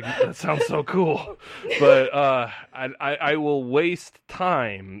sounds so cool. But I will waste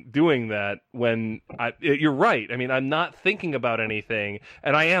time doing that when you're right. I mean, I'm not thinking about anything,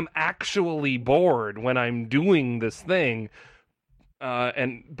 and I am actually bored when I'm doing this thing.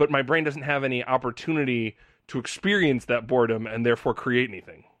 But my brain doesn't have any opportunity to experience that boredom and therefore create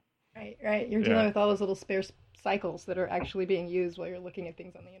anything. Right. You're dealing with all those little spare cycles that are actually being used while you're looking at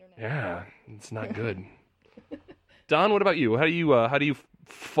things on the internet. Yeah, it's not good. Don, what about you? How do you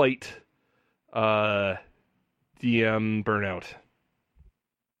fight DM burnout?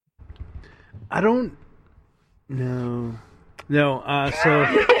 I don't know. No,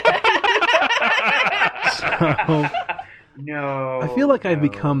 No. I feel like I've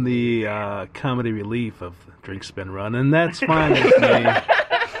become the comedy relief of Drink Spin Run, and that's fine with me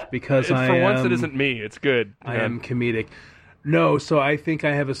because once it isn't me. It's good. I am comedic. No, so I think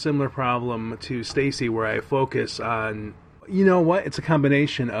I have a similar problem to Stacy, where I focus on, it's a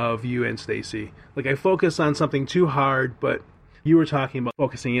combination of you and Stacy. Like, I focus on something too hard, but you were talking about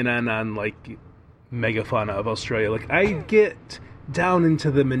focusing in on like megafauna of Australia. Like, I get down into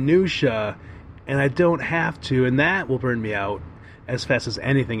the minutia, and I don't have to, and that will burn me out as fast as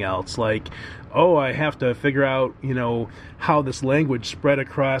anything else. Like, I have to figure out, how this language spread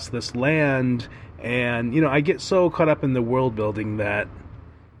across this land. And, I get so caught up in the world building that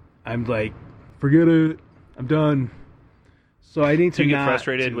I'm like, forget it, I'm done. So I need to. Do you get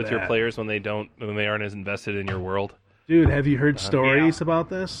frustrated with your players when they aren't as invested in your world? Dude, have you heard stories about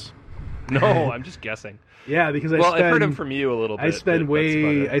this? No, I'm just guessing. Yeah, because I've heard them from you a little bit. I spend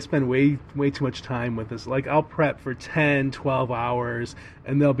way too much time with this. Like, I'll prep for 10, 12 hours,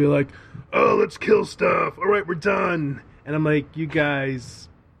 and they'll be like, "Oh, let's kill stuff. All right, we're done." And I'm like, "You guys,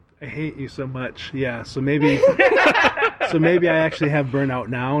 I hate you so much." Yeah, so maybe I actually have burnout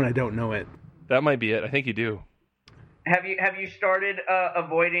now, and I don't know it. That might be it. I think you do. Have you started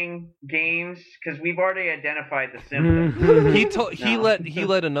avoiding games? Because we've already identified the symptoms. He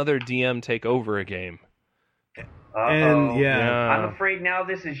let another DM take over a game. And yeah, I'm afraid now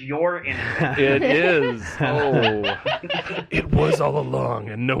this is your innocence. It is. Oh, it was all along,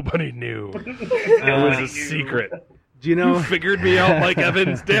 and nobody knew. It was a secret. Do you know? You figured me out, Mike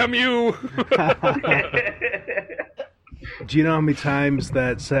Evans. Damn you! Do you know how many times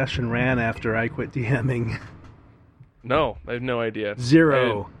that session ran after I quit DMing? No, I have no idea.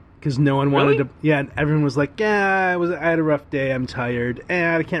 0. Because no one wanted Really? to. Yeah, and everyone was like, "Yeah, I had a rough day. I'm tired.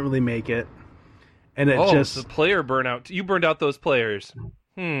 I can't really make it." And it just the player burnout. You burned out those players.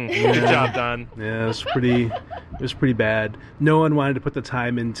 Good job, Don. Yeah, it was pretty bad. No one wanted to put the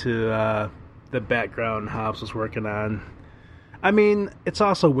time into the background Hobbs was working on. I mean, it's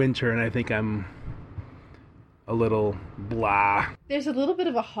also winter, and I think I'm a little blah. There's a little bit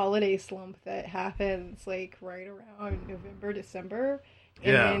of a holiday slump that happens like right around November, December.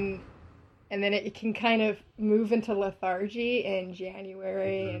 And Yeah. then and then it can kind of move into lethargy in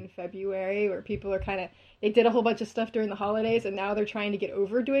January and February, where people are they did a whole bunch of stuff during the holidays, and now they're trying to get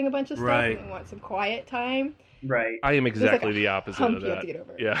over doing a bunch of stuff and want some quiet time. Right. I am exactly the opposite of You have that. to get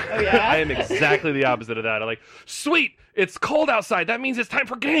over. Yeah. Oh, yeah? I am exactly the opposite of that. I'm like, sweet, it's cold outside. That means it's time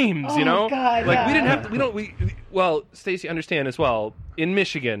for games, Oh, you know? God, like yeah. we didn't have to, well, Stacey, understand as well, in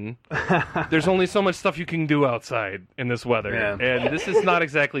Michigan, there's only so much stuff you can do outside in this weather. Yeah. And this is not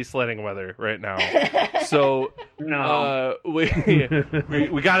exactly sledding weather right now. So No. we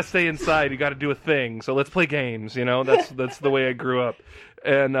got to stay inside. You got to do a thing. So let's play games, you know? That's the way I grew up.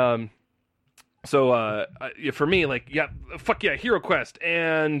 And so for me, like, fuck yeah, Hero Quest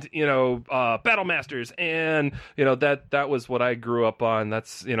and, you know, Battle Masters, and, you know, that was what I grew up on.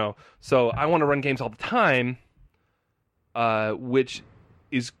 That's, you know, so I want to run games all the time, which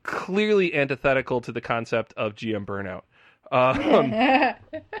is clearly antithetical to the concept of GM burnout.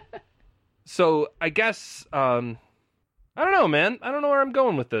 So I guess, I don't know, man. I don't know where I'm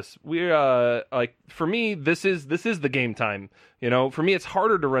going with this. We're like, for me, this is the game time. You know, for me, it's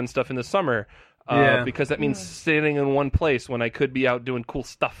harder to run stuff in the summer. Because that means sitting in one place when I could be out doing cool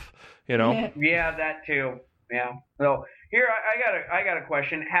stuff, you know? Yeah, that too. Yeah. So here, I got a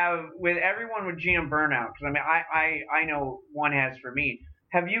question. With everyone with GM burnout, because I mean, I know one has for me.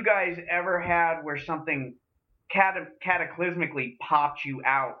 Have you guys ever had where something cataclysmically popped you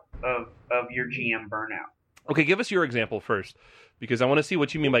out of your GM burnout? Okay, give us your example first, because I want to see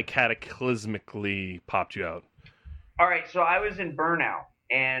what you mean by cataclysmically popped you out. All right, so I was in burnout.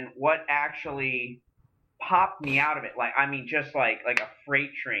 And what actually popped me out of it, just like a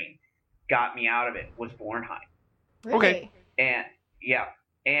freight train got me out of it, was Bornheim. Really? Okay. And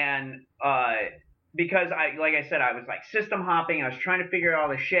because like I said, I was like system hopping. I was trying to figure out all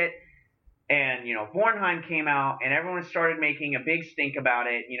this shit. And, you know, Bornheim came out and everyone started making a big stink about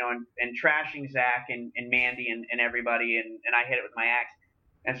it, you know, and trashing Zach and Mandy and everybody. And I hit it with my axe.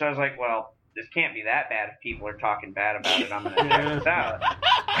 And so I was like, well, this can't be that bad if people are talking bad about it. I'm going to check this out.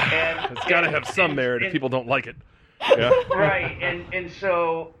 And It's got to have some merit if people don't like it. Yeah. Right. And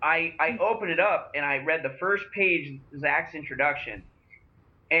so I opened it up and I read the first page, Zach's introduction,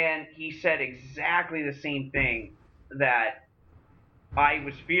 and he said exactly the same thing that I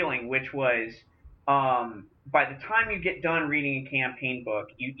was feeling, which was by the time you get done reading a campaign book,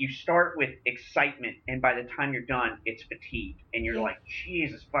 you start with excitement, and by the time you're done, it's fatigue. And you're like,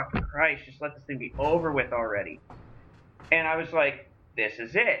 Jesus fucking Christ, just let this thing be over with already. And I was like, this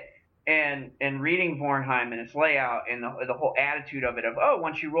is it. And reading Bornheim and its layout and the whole attitude of it,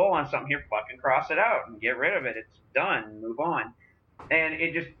 once you roll on something here, fucking cross it out and get rid of it. It's done. Move on. And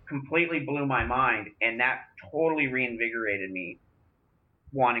it just completely blew my mind, and that totally reinvigorated me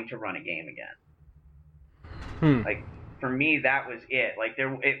wanting to run a game again. Like, for me, that was it. Like,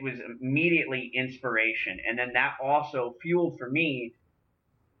 it was immediately inspiration. And then that also fueled for me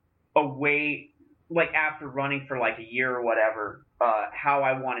a way, like, after running for like a year or whatever, how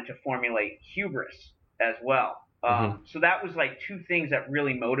I wanted to formulate hubris as well. So that was like two things that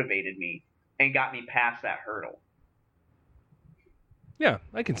really motivated me and got me past that hurdle. Yeah,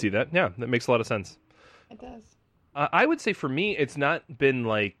 I can see that. Yeah, that makes a lot of sense. It does. I would say for me, it's not been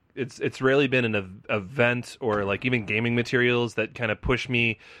like, it's rarely been an event or like even gaming materials that kind of push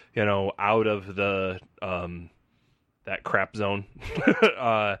me, you know, out of the that crap zone.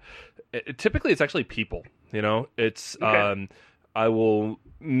 Typically, it's actually people. You know, it's Okay. I will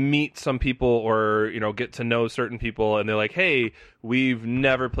meet some people or, you know, get to know certain people, and they're like, "Hey, we've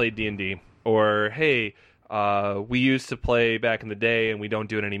never played D&D," or "Hey, we used to play back in the day and we don't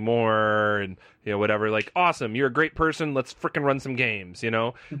do it anymore," and, you know, whatever. Like, awesome, you're a great person. Let's frickin' run some games, you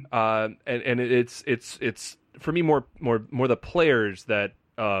know. And it's for me more the players that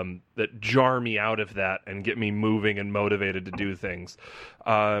jar me out of that and get me moving and motivated to do things.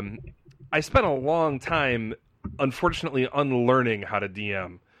 I spent a long time, unfortunately, unlearning how to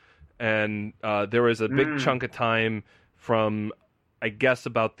DM, and there was a big chunk of time from, I guess,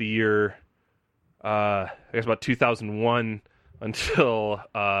 about the year. About 2001 until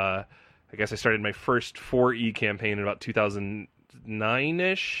I guess I started my first 4E campaign in about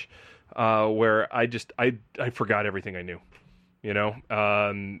 2009-ish, where I forgot everything I knew, you know,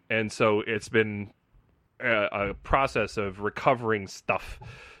 and so it's been a process of recovering stuff,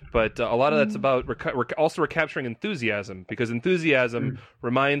 but a lot of that's about also recapturing enthusiasm, because enthusiasm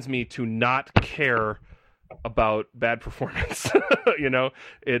reminds me to not care about bad performance. You know,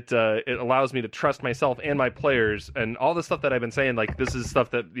 it allows me to trust myself and my players, and all the stuff that I've been saying, like, this is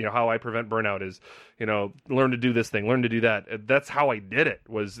stuff that, you know, how I prevent burnout is, you know, learn to do this thing, learn to do that. That's how I did it.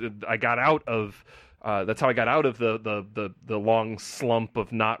 Was I got out of That's how I got out of the long slump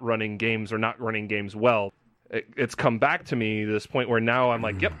of not running games or not running games well. It's come back to me to this point where now I'm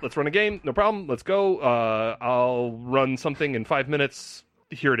like, yep, let's run a game, no problem, let's go. I'll run something in 5 minutes.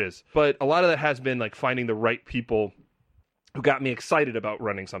 Here it is. But a lot of that has been like finding the right people who got me excited about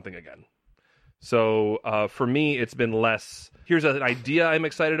running something again. So for me, it's been less, here's an idea I'm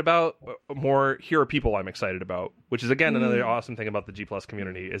excited about, more, here are people I'm excited about, which is, again, another awesome thing about the G Plus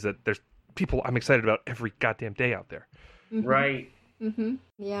community, is that there's people I'm excited about every goddamn day out there. Mm-hmm. Right. Mm-hmm.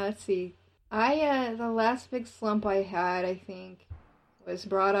 Yeah, let's see. The last big slump I had, I think, was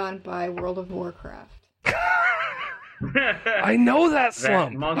brought on by World of Warcraft. I know that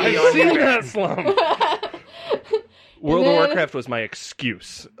slump. monkey I've on seen your that back. slump. World of Warcraft was my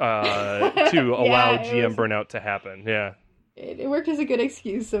excuse to allow GM burnout to happen. Yeah. It worked as a good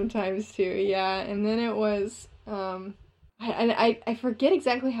excuse sometimes too, yeah. And then it was, I forget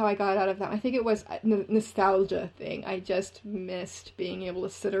exactly how I got out of that. I think it was a nostalgia thing. I just missed being able to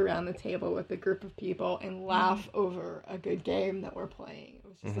sit around the table with a group of people and laugh over a good game that we're playing. It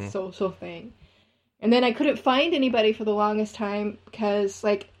was just a social thing. And then I couldn't find anybody for the longest time because,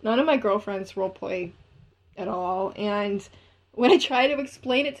 like, none of my girlfriends roleplay at all. And when I try to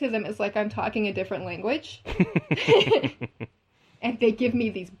explain it to them, it's like I'm talking a different language. And they give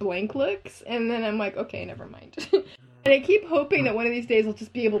me these blank looks. And then I'm like, okay, never mind. And I keep hoping that one of these days I'll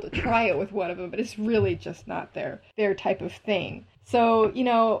just be able to try it with one of them. But it's really just not their type of thing. So, you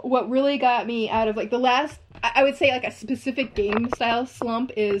know, what really got me out of, like, the last, I would say, like, a specific game style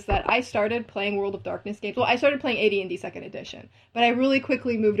slump is that I started playing World of Darkness games. Well, I started playing AD&D 2nd Edition, but I really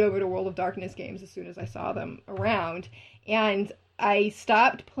quickly moved over to World of Darkness games as soon as I saw them around. And I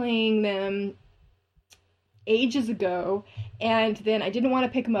stopped playing them ages ago, and then I didn't want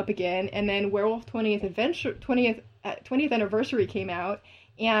to pick them up again, and then Werewolf 20th Anniversary came out,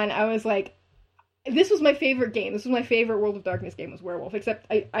 and I was like, this was my favorite game. This was my favorite World of Darkness game, was Werewolf, except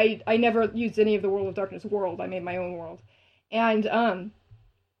I never used any of the World of Darkness world. I made my own world. And,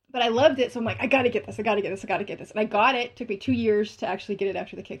 but I loved it, so I'm like, I gotta get this. And I got it. It took me 2 years to actually get it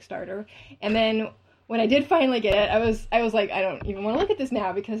after the Kickstarter. And then when I did finally get it, I was like, I don't even want to look at this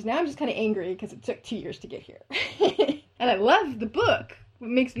now, because now I'm just kind of angry because it took 2 years to get here. And I love the book. What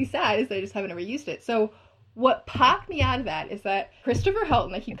makes me sad is that I just haven't ever used it. So what popped me out of that is that Christopher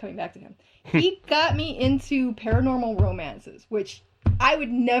Helton, I keep coming back to him, he got me into paranormal romances, which I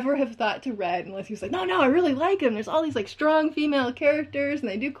would never have thought to read unless he was like, no, I really like them. There's all these, like, strong female characters, and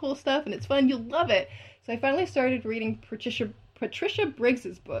they do cool stuff, and it's fun. You'll love it. So I finally started reading Patricia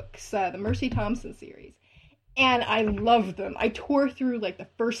Briggs's books, the Mercy Thompson series, and I loved them. I tore through, like, the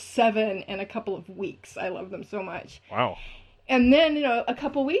first 7 in a couple of weeks. I love them so much. Wow. And then, you know, a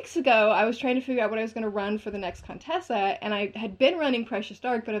couple weeks ago, I was trying to figure out what I was going to run for the next Contessa, and I had been running Precious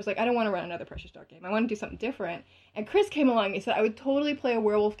Dark, but I was like, I don't want to run another Precious Dark game. I want to do something different. And Chris came along and he said, I would totally play a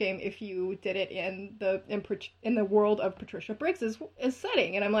werewolf game if you did it in the world of Patricia Briggs's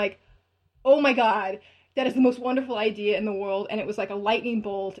setting. And I'm like, oh my god, that is the most wonderful idea in the world. And it was like a lightning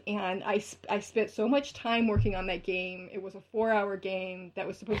bolt, and I spent so much time working on that game. It was a 4-hour game that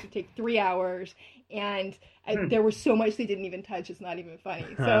was supposed to take 3 hours, and there was so much they didn't even touch. It's not even funny.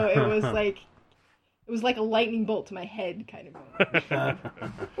 So it was like a lightning bolt to my head kind of moment.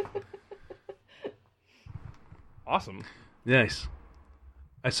 Awesome. Nice.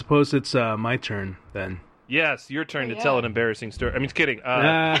 I suppose it's my turn then. Yes, your turn to yeah. tell an embarrassing story. I mean, kidding.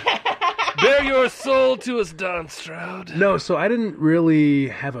 Bear your soul to us, Don Stroud. No, so I didn't really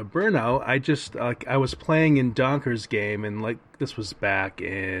have a burnout. I just, I was playing in Donker's game, and, like, this was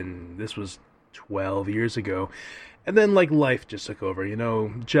 12 years ago. And then, like, life just took over, you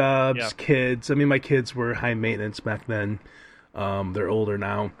know, jobs, kids. I mean, my kids were high maintenance back then. They're older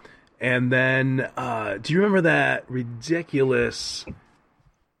now. And then, do you remember that ridiculous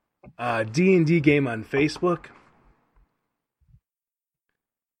D&D game on Facebook?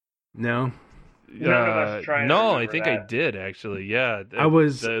 No? No, I think I did, actually. Yeah. I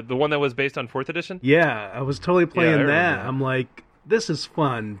was... The one that was based on 4th edition? Yeah, I was totally playing that. that. I'm like, this is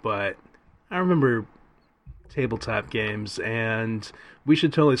fun, but I remember tabletop games, and we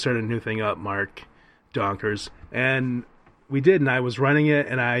should totally start a new thing up, Mark Donkers. And we did, and I was running it,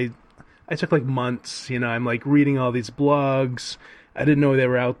 and I took, like, months, you know, I'm, like, reading all these blogs. I didn't know they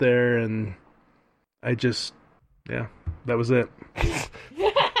were out there, and I just, that was it.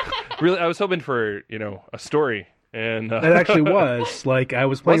 Really, I was hoping for, you know, a story. And that actually was. Like, I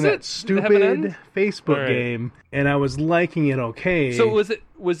was playing that stupid Facebook right. game, and I was liking it okay. So was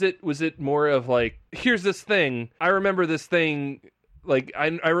it more of like, here's this thing, I remember this thing, like,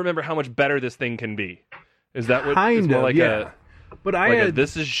 I remember how much better this thing can be. Is that what? Kind it's more of, like yeah. But I had...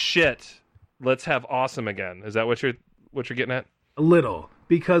 this is shit, let's have awesome again. Is that what you're getting at? A little,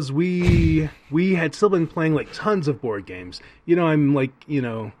 because we had still been playing like tons of board games.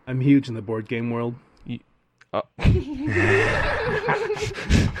 I'm huge in the board game world.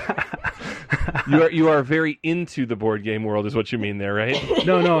 You are very into the board game world, is what you mean there, right?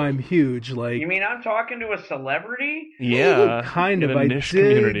 No, I'm huge. Like, You mean I'm talking to a celebrity? Yeah, kind in of. a niche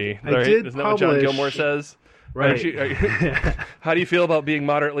community. I Right? did Isn't that what John publish- Gilmore says? Right. How do you feel about being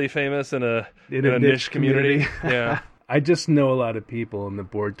moderately famous in a niche community? Yeah. I just know a lot of people in the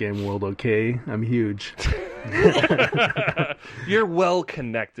board game world. Okay, I'm huge. You're well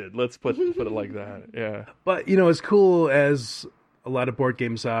connected. Let's put it like that. Yeah. But as cool as a lot of board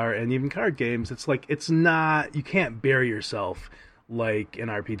games are, and even card games, it's like you can't bury yourself like an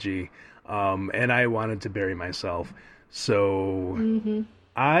RPG. And I wanted to bury myself, so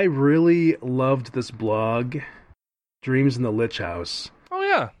I really loved this blog, Dreams in the Lich House. Oh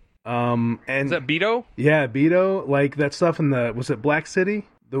yeah. And Is that Beto? Yeah, Beto, like that stuff was it Black City?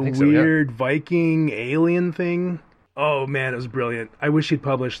 The I think so, yeah. weird Viking alien thing. Oh man, it was brilliant. I wish he'd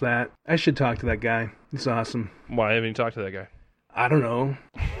publish that. I should talk to that guy. He's awesome. Why haven't you talked to that guy? I don't know.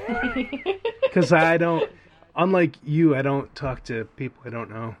 Because unlike you, I don't talk to people I don't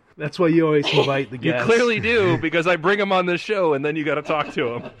know. That's why you always invite the You guests. clearly do, because I bring him on this show and then you got to talk to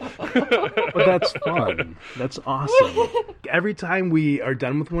him. But that's fun. That's awesome. Every time we are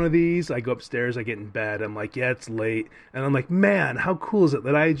done with one of these, I go upstairs, I get in bed, I'm like, yeah, it's late. And I'm like, man, how cool is it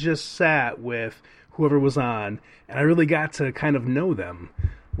that I just sat with whoever was on and I really got to kind of know them.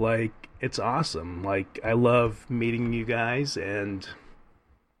 Like, it's awesome. Like, I love meeting you guys, and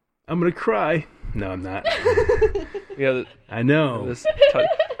I'm going to cry. No, I'm not. Yeah, I know.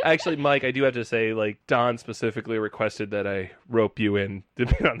 Actually, Mike, I do have to say, like, Don specifically requested that I rope you in to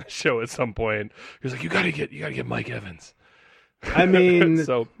be on the show at some point. He was like, you gotta get Mike Evans. I mean,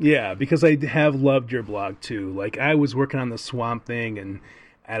 So- yeah, because I have loved your blog too. Like, I was working on the Swamp Thing, and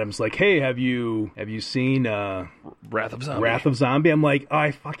Adam's like, "Hey, have you seen Wrath of Zombie. Wrath of Zombie?" I'm like, oh,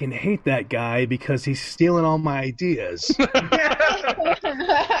 I fucking hate that guy because he's stealing all my ideas.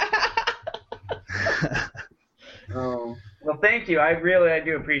 Oh, well, thank you. I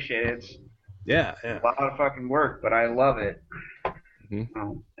do appreciate it. It's Yeah. a lot of fucking work, but I love it.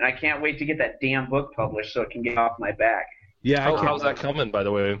 And I can't wait to get that damn book published so it can get off my back. Yeah, How's that coming, by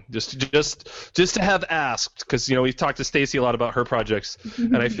the way? Just to have asked, because we've talked to Stacy a lot about her projects,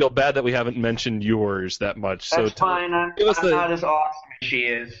 and I feel bad that we haven't mentioned yours that much. That's So fine. I'm give us not as awesome as she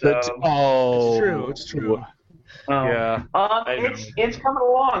is. So. It's true. Yeah. It's coming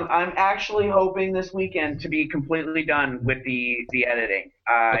along. I'm actually hoping this weekend to be completely done with the editing.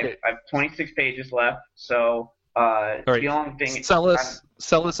 Okay. I have 26 pages left, so All right. the only thing. Sell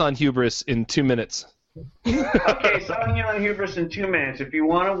us on Hubris in 2 minutes. Okay, selling you on Hubris in 2 minutes. If you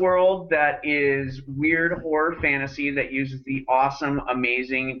want a world that is weird horror fantasy that uses the awesome,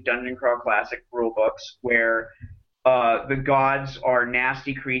 amazing Dungeon Crawl Classic rulebooks, where the gods are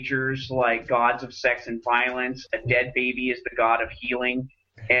nasty creatures like gods of sex and violence, a dead baby is the god of healing,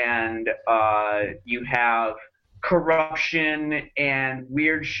 and you have corruption and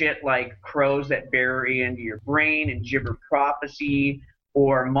weird shit like crows that bury into your brain and gibber prophecy,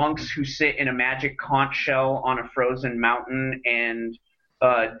 or monks who sit in a magic conch shell on a frozen mountain and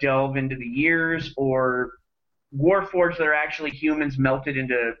delve into the years, or warforged that are actually humans melted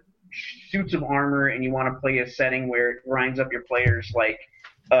into suits of armor, and you want to play a setting where it grinds up your players like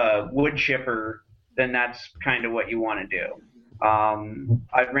wood chipper, then that's kind of what you want to do.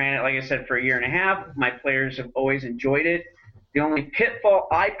 I've ran it, like I said, for a year and a half. My players have always enjoyed it. The only pitfall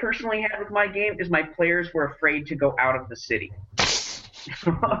I personally had with my game is my players were afraid to go out of the city.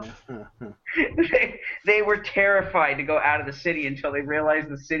 They were terrified to go out of the city until they realized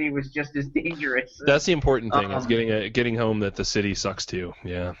the city was just as dangerous. That's the important thing, is getting home that the city sucks too.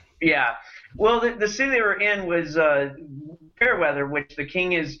 Yeah. Yeah. Well, the city they were in was Fairweather, which the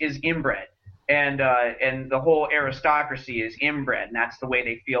king is inbred, and the whole aristocracy is inbred, and that's the way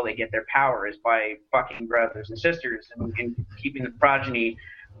they feel they get their power, is by fucking brothers and sisters and keeping the progeny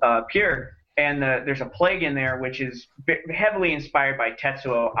pure. And there's a plague in there which is heavily inspired by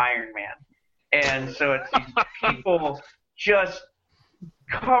Tetsuo Iron Man. And so it's these people just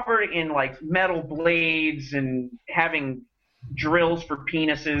covered in like metal blades and having drills for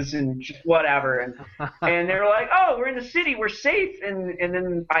penises and just whatever. And they're like, oh, we're in the city, we're safe. And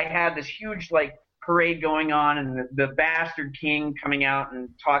then I had this huge like parade going on, and the bastard king coming out and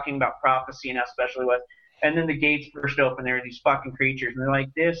talking about prophecy and how special he was. And then the gates burst open. There were these fucking creatures, and they're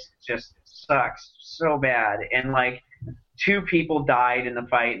like, this just sucks so bad. And like 2 people died in the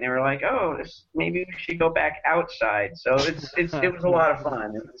fight, and they were like, oh, maybe we should go back outside. So it was a lot of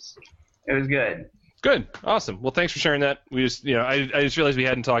fun. It was good. Good, awesome. Well, thanks for sharing that. We just, I just realized we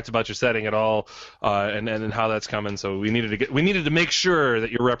hadn't talked about your setting at all, and how that's coming. So we needed to make sure that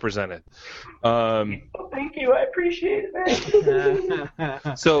you're represented. Thank you. I appreciate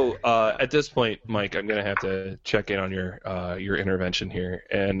it. So at this point, Mike, I'm gonna have to check in on your intervention here,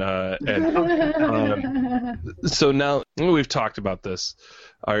 and so now we've talked about this.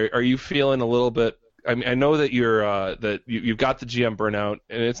 Are you feeling a little bit? I mean, I know that you've got the GM burnout,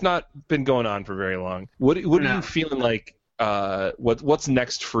 and it's not been going on for very long. What are you feeling like? What's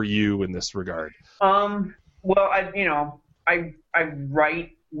next for you in this regard? Well, I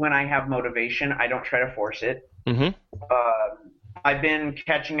write when I have motivation. I don't try to force it. Mm-hmm. I've been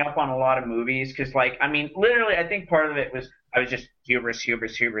catching up on a lot of movies because, literally, I think part of it was I was just hubris.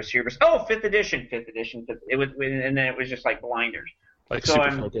 Oh, fifth edition. It was, and then it was just like blinders. Like so super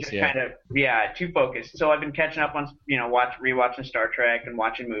I'm focused, just kind of too focused. So I've been catching up on rewatching Star Trek and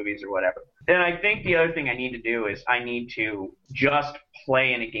watching movies or whatever. And I think the other thing I need to do is I need to just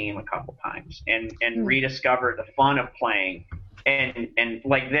play in a game a couple times and rediscover the fun of playing. And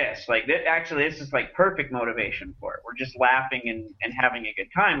like this, actually, this is like perfect motivation for it. We're just laughing and having a good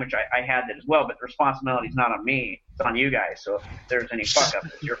time, which I had that as well. But the responsibility is not on me; it's on you guys. So if there's any fuck up,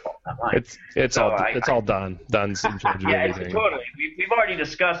 it's your fault, not mine. It's all done. Don's in charge of everything. Totally. We've already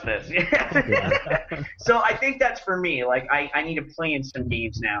discussed this. So I think that's for me. Like I need to play in some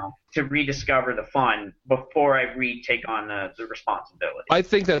games now to rediscover the fun before I retake on the responsibility. I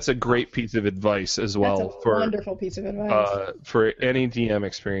think that's a great piece of advice as well. That's a wonderful piece of advice. For any DM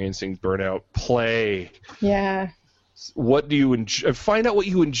experiencing burnout, play. Yeah. What do you enjoy? Find out what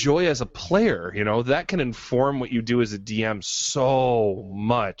you enjoy as a player. That can inform what you do as a DM so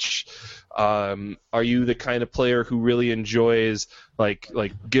much. Are you the kind of player who really enjoys like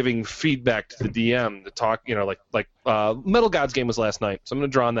giving feedback to the DM, the talk? Like Metal Gods game was last night, so I'm going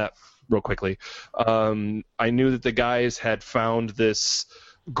to draw on that real quickly. I knew that the guys had found this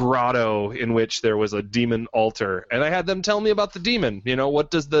grotto in which there was a demon altar, and I had them tell me about the demon. What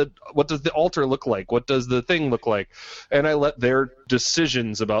does the altar look like? What does the thing look like? And I let their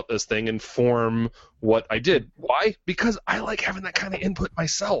decisions about this thing inform what I did. Why? Because I like having that kind of input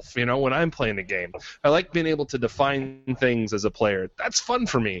myself, when I'm playing a game. I like being able to define things as a player. That's fun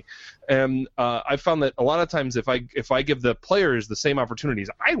for me. And I found that a lot of times if I give the players the same opportunities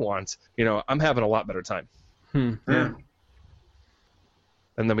I want, I'm having a lot better time. Yeah.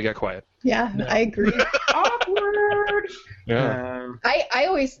 And then we got quiet. Yeah, I agree. Awkward. Yeah.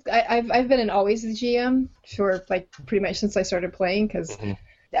 I've been always the GM for pretty much since I started playing because an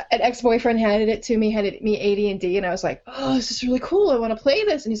ex-boyfriend handed me AD&D, and I was like, oh, this is really cool. I want to play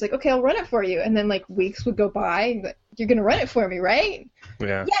this. And he's like, okay, I'll run it for you. And then weeks would go by, and like, you're gonna run it for me, right?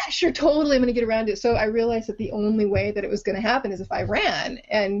 Yeah. Yeah, sure, totally. I'm gonna get around to it. So I realized that the only way that it was gonna happen is if I ran,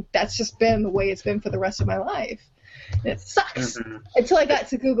 and that's just been the way it's been for the rest of my life. And it sucks until I got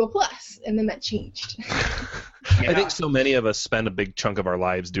to Google Plus, and then that changed. I think so many of us spend a big chunk of our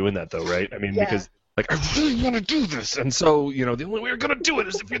lives doing that, though, right? I mean, because I really want to do this, and so the only way we're gonna do it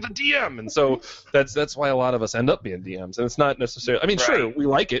is if you're the DM, and so that's why a lot of us end up being DMs, and it's not necessarily. I mean, sure, we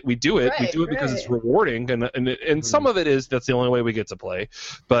like it, we do it, because it's rewarding, and some of it is that's the only way we get to play,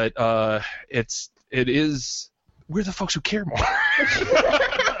 but it is we're the folks who care more.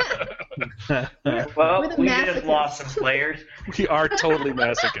 Well, we just lost some players. We are totally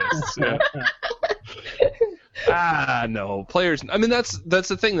masochists. Yeah. No, players. I mean, that's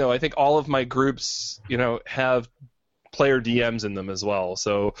the thing, though. I think all of my groups, have player DMs in them as well.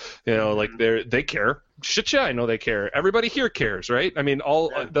 So, they care. Shit, yeah, I know they care. Everybody here cares, right? I mean,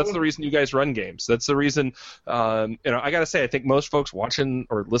 that's the reason you guys run games. That's the reason. I gotta say, I think most folks watching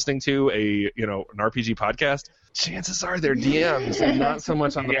or listening to an RPG podcast, chances are they're DMs and not so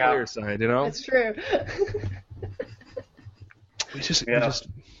much on the player side. That's true. We just a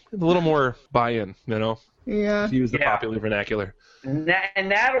little more buy-in, Yeah. To use the popular vernacular. And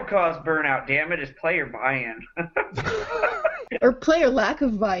that'll cause burnout, damn it, is player buy-in. Or player lack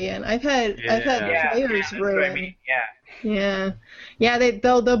of buy-in. I've had players ruin. Yeah,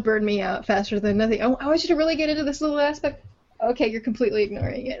 they'll burn me out faster than nothing. I want you to really get into this little aspect. Okay, you're completely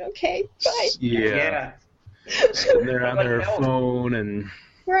ignoring it. Okay, bye. Yeah. Sitting there on their phone and.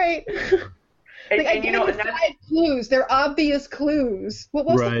 Right. I gave you 5 clues. They're obvious clues. What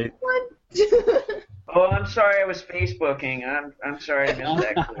was the one? Oh, I'm sorry. I was Facebooking. I'm sorry I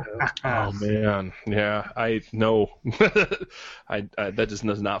missed that clue. Oh man, yeah. I know. That just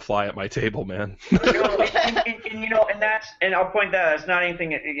does not fly at my table, man. And I'll point that out. It's not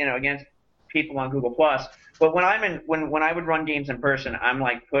anything against people on Google Plus, but when I would run games in person, I'm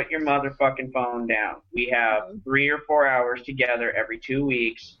like, put your motherfucking phone down. We have 3 or 4 hours together every 2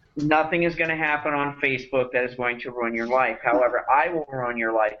 weeks. nothing is going to happen on Facebook that is going to ruin your life. However, I will ruin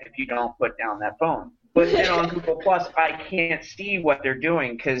your life if you don't put down that phone. But then on Google Plus, I can't see what they're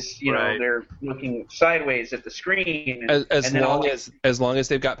doing because Right. they're looking sideways at the screen. As long as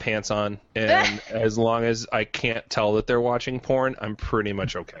they've got pants on, and as long as I can't tell that they're watching porn, I'm pretty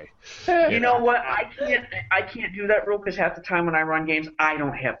much okay. You know what? I can't do that rule because half the time when I run games, I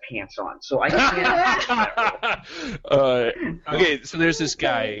don't have pants on, so I can't do that rule. Okay, so there's this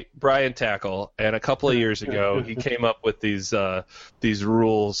guy, Brian Tackle, and a couple of years ago he came up with these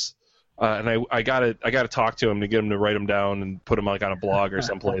rules. And I gotta talk to him to get him to write them down and put them like on a blog or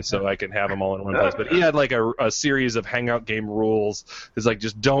someplace so I can have them all in one place. But he had like a series of Hangout game rules. It's like,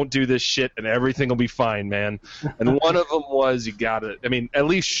 just don't do this shit and everything will be fine, man. And one of them was at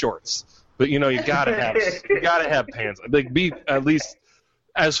least shorts, but you gotta have pants. Like, be at least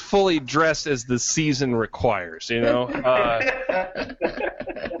as fully dressed as the season requires,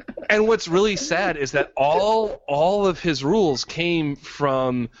 And what's really sad is that all of his rules came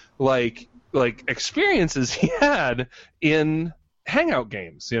from like experiences he had in Hangout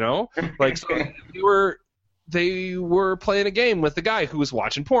games, Like, so they were playing a game with a guy who was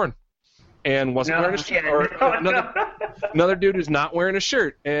watching porn and wasn't wearing a shirt, or another dude who's not wearing a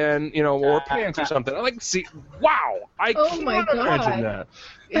shirt and or pants or something. I'm like, see, wow, I can't imagine that.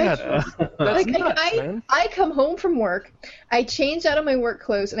 Yeah, that's nuts, man. I come home from work, I change out of my work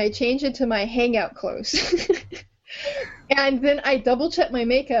clothes, and I change into my Hangout clothes. And then I double check my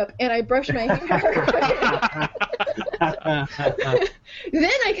makeup and I brush my hair.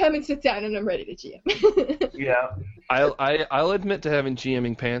 Then I come and sit down and I'm ready to GM. Yeah. I'll admit to having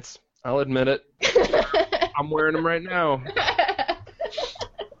GMing pants. I'll admit it. I'm wearing them right now.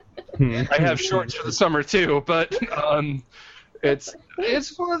 I have shorts for the summer too, but it's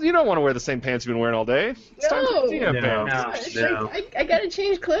you don't want to wear the same pants you've been wearing all day. It's time for GM pants. No. I gotta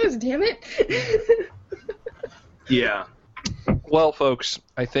change clothes, damn it. Yeah. Well, folks,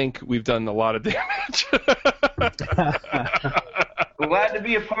 I think we've done a lot of damage. Glad to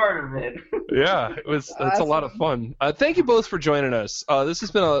be a part of it. Yeah, it's a lot of fun. Thank you both for joining us. This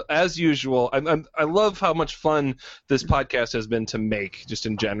has been, as usual, I love how much fun this podcast has been to make, just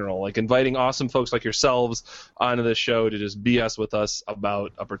in general. Like, inviting awesome folks like yourselves onto the show to just BS with us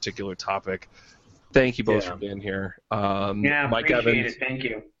about a particular topic. Thank you both for being here. Mike appreciate Evans. it. Thank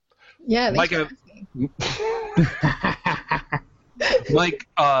you. Yeah, Mike, Mike,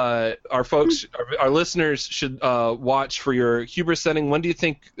 our folks, our listeners should watch for your hubris setting. When do you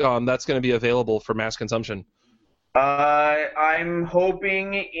think that's going to be available for mass consumption? I'm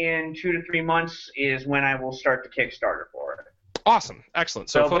hoping in 2 to 3 months is when I will start the Kickstarter for it. Awesome, excellent.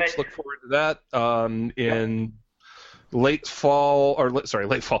 So folks, look forward to that in late spring,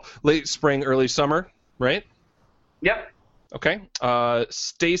 early summer, right? Yep. Okay.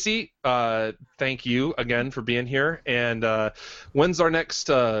 Stacy, thank you again for being here. And when's our next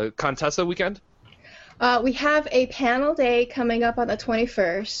Contessa weekend? We have a panel day coming up on the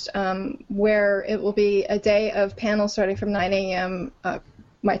 21st, where it will be a day of panels starting from 9 a.m.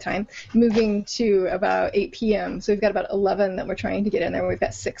 My time, moving to about 8 p.m. So we've got about 11 that we're trying to get in there. We've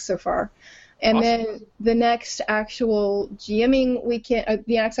got 6 so far. And awesome. Then the next actual GMing weekend,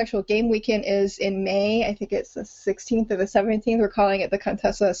 the next actual game weekend is in May. I think it's the 16th or the 17th. We're calling it the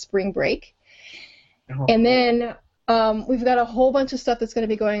Contessa Spring Break. Oh. And then we've got a whole bunch of stuff that's going to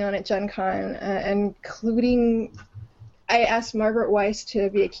be going on at Gen Con, including I asked Margaret Weiss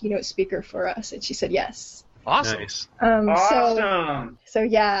to be a keynote speaker for us, and she said yes. Awesome. Nice. Awesome. So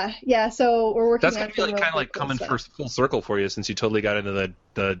yeah. So we're working. That's gonna be kind of like coming full circle for you, since you totally got into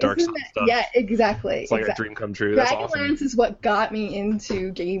the dark side stuff. Yeah, exactly. It's like a dream come true. That's awesome. Dragonlance is what got me into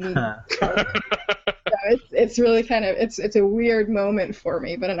gaming. So it's really kind of it's a weird moment for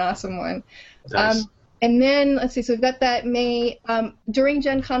me, but an awesome one. Nice. And then let's see. So we've got that May. During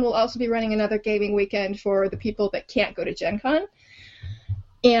Gen Con, we'll also be running another gaming weekend for the people that can't go to Gen Con.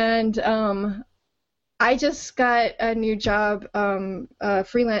 And I just got a new job, a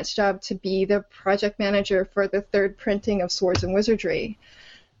freelance job, to be the project manager for the 3rd printing of Swords and Wizardry.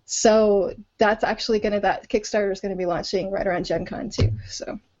 So that's actually that Kickstarter is going to be launching right around Gen Con too.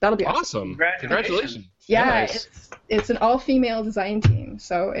 So that'll be awesome. Congratulations. Yeah, nice. It's an all-female design team,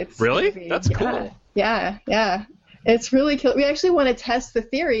 so it's really that's cool. Yeah. It's really cool. We actually want to test the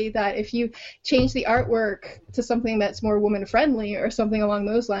theory that if you change the artwork to something that's more woman-friendly or something along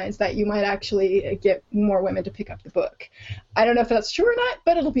those lines, that you might actually get more women to pick up the book. I don't know if that's true or not,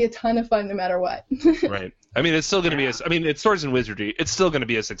 but it'll be a ton of fun no matter what. Right. I mean, it's still going to be it's Swords and Wizardry. It's still going to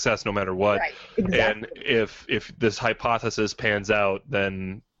be a success no matter what. Right. Exactly. And if this hypothesis pans out,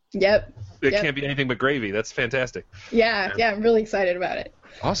 then it can't be anything but gravy. That's fantastic. Yeah, I'm really excited about it.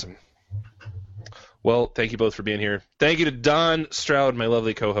 Awesome. Well, thank you both for being here. Thank you to Don Stroud, my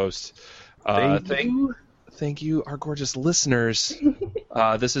lovely co-host. Thank you, our gorgeous listeners.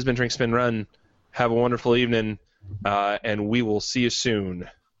 This has been Drink, Spin, Run. Have a wonderful evening, and we will see you soon.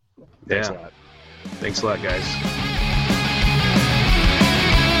 Thanks a lot. Thanks a lot, guys.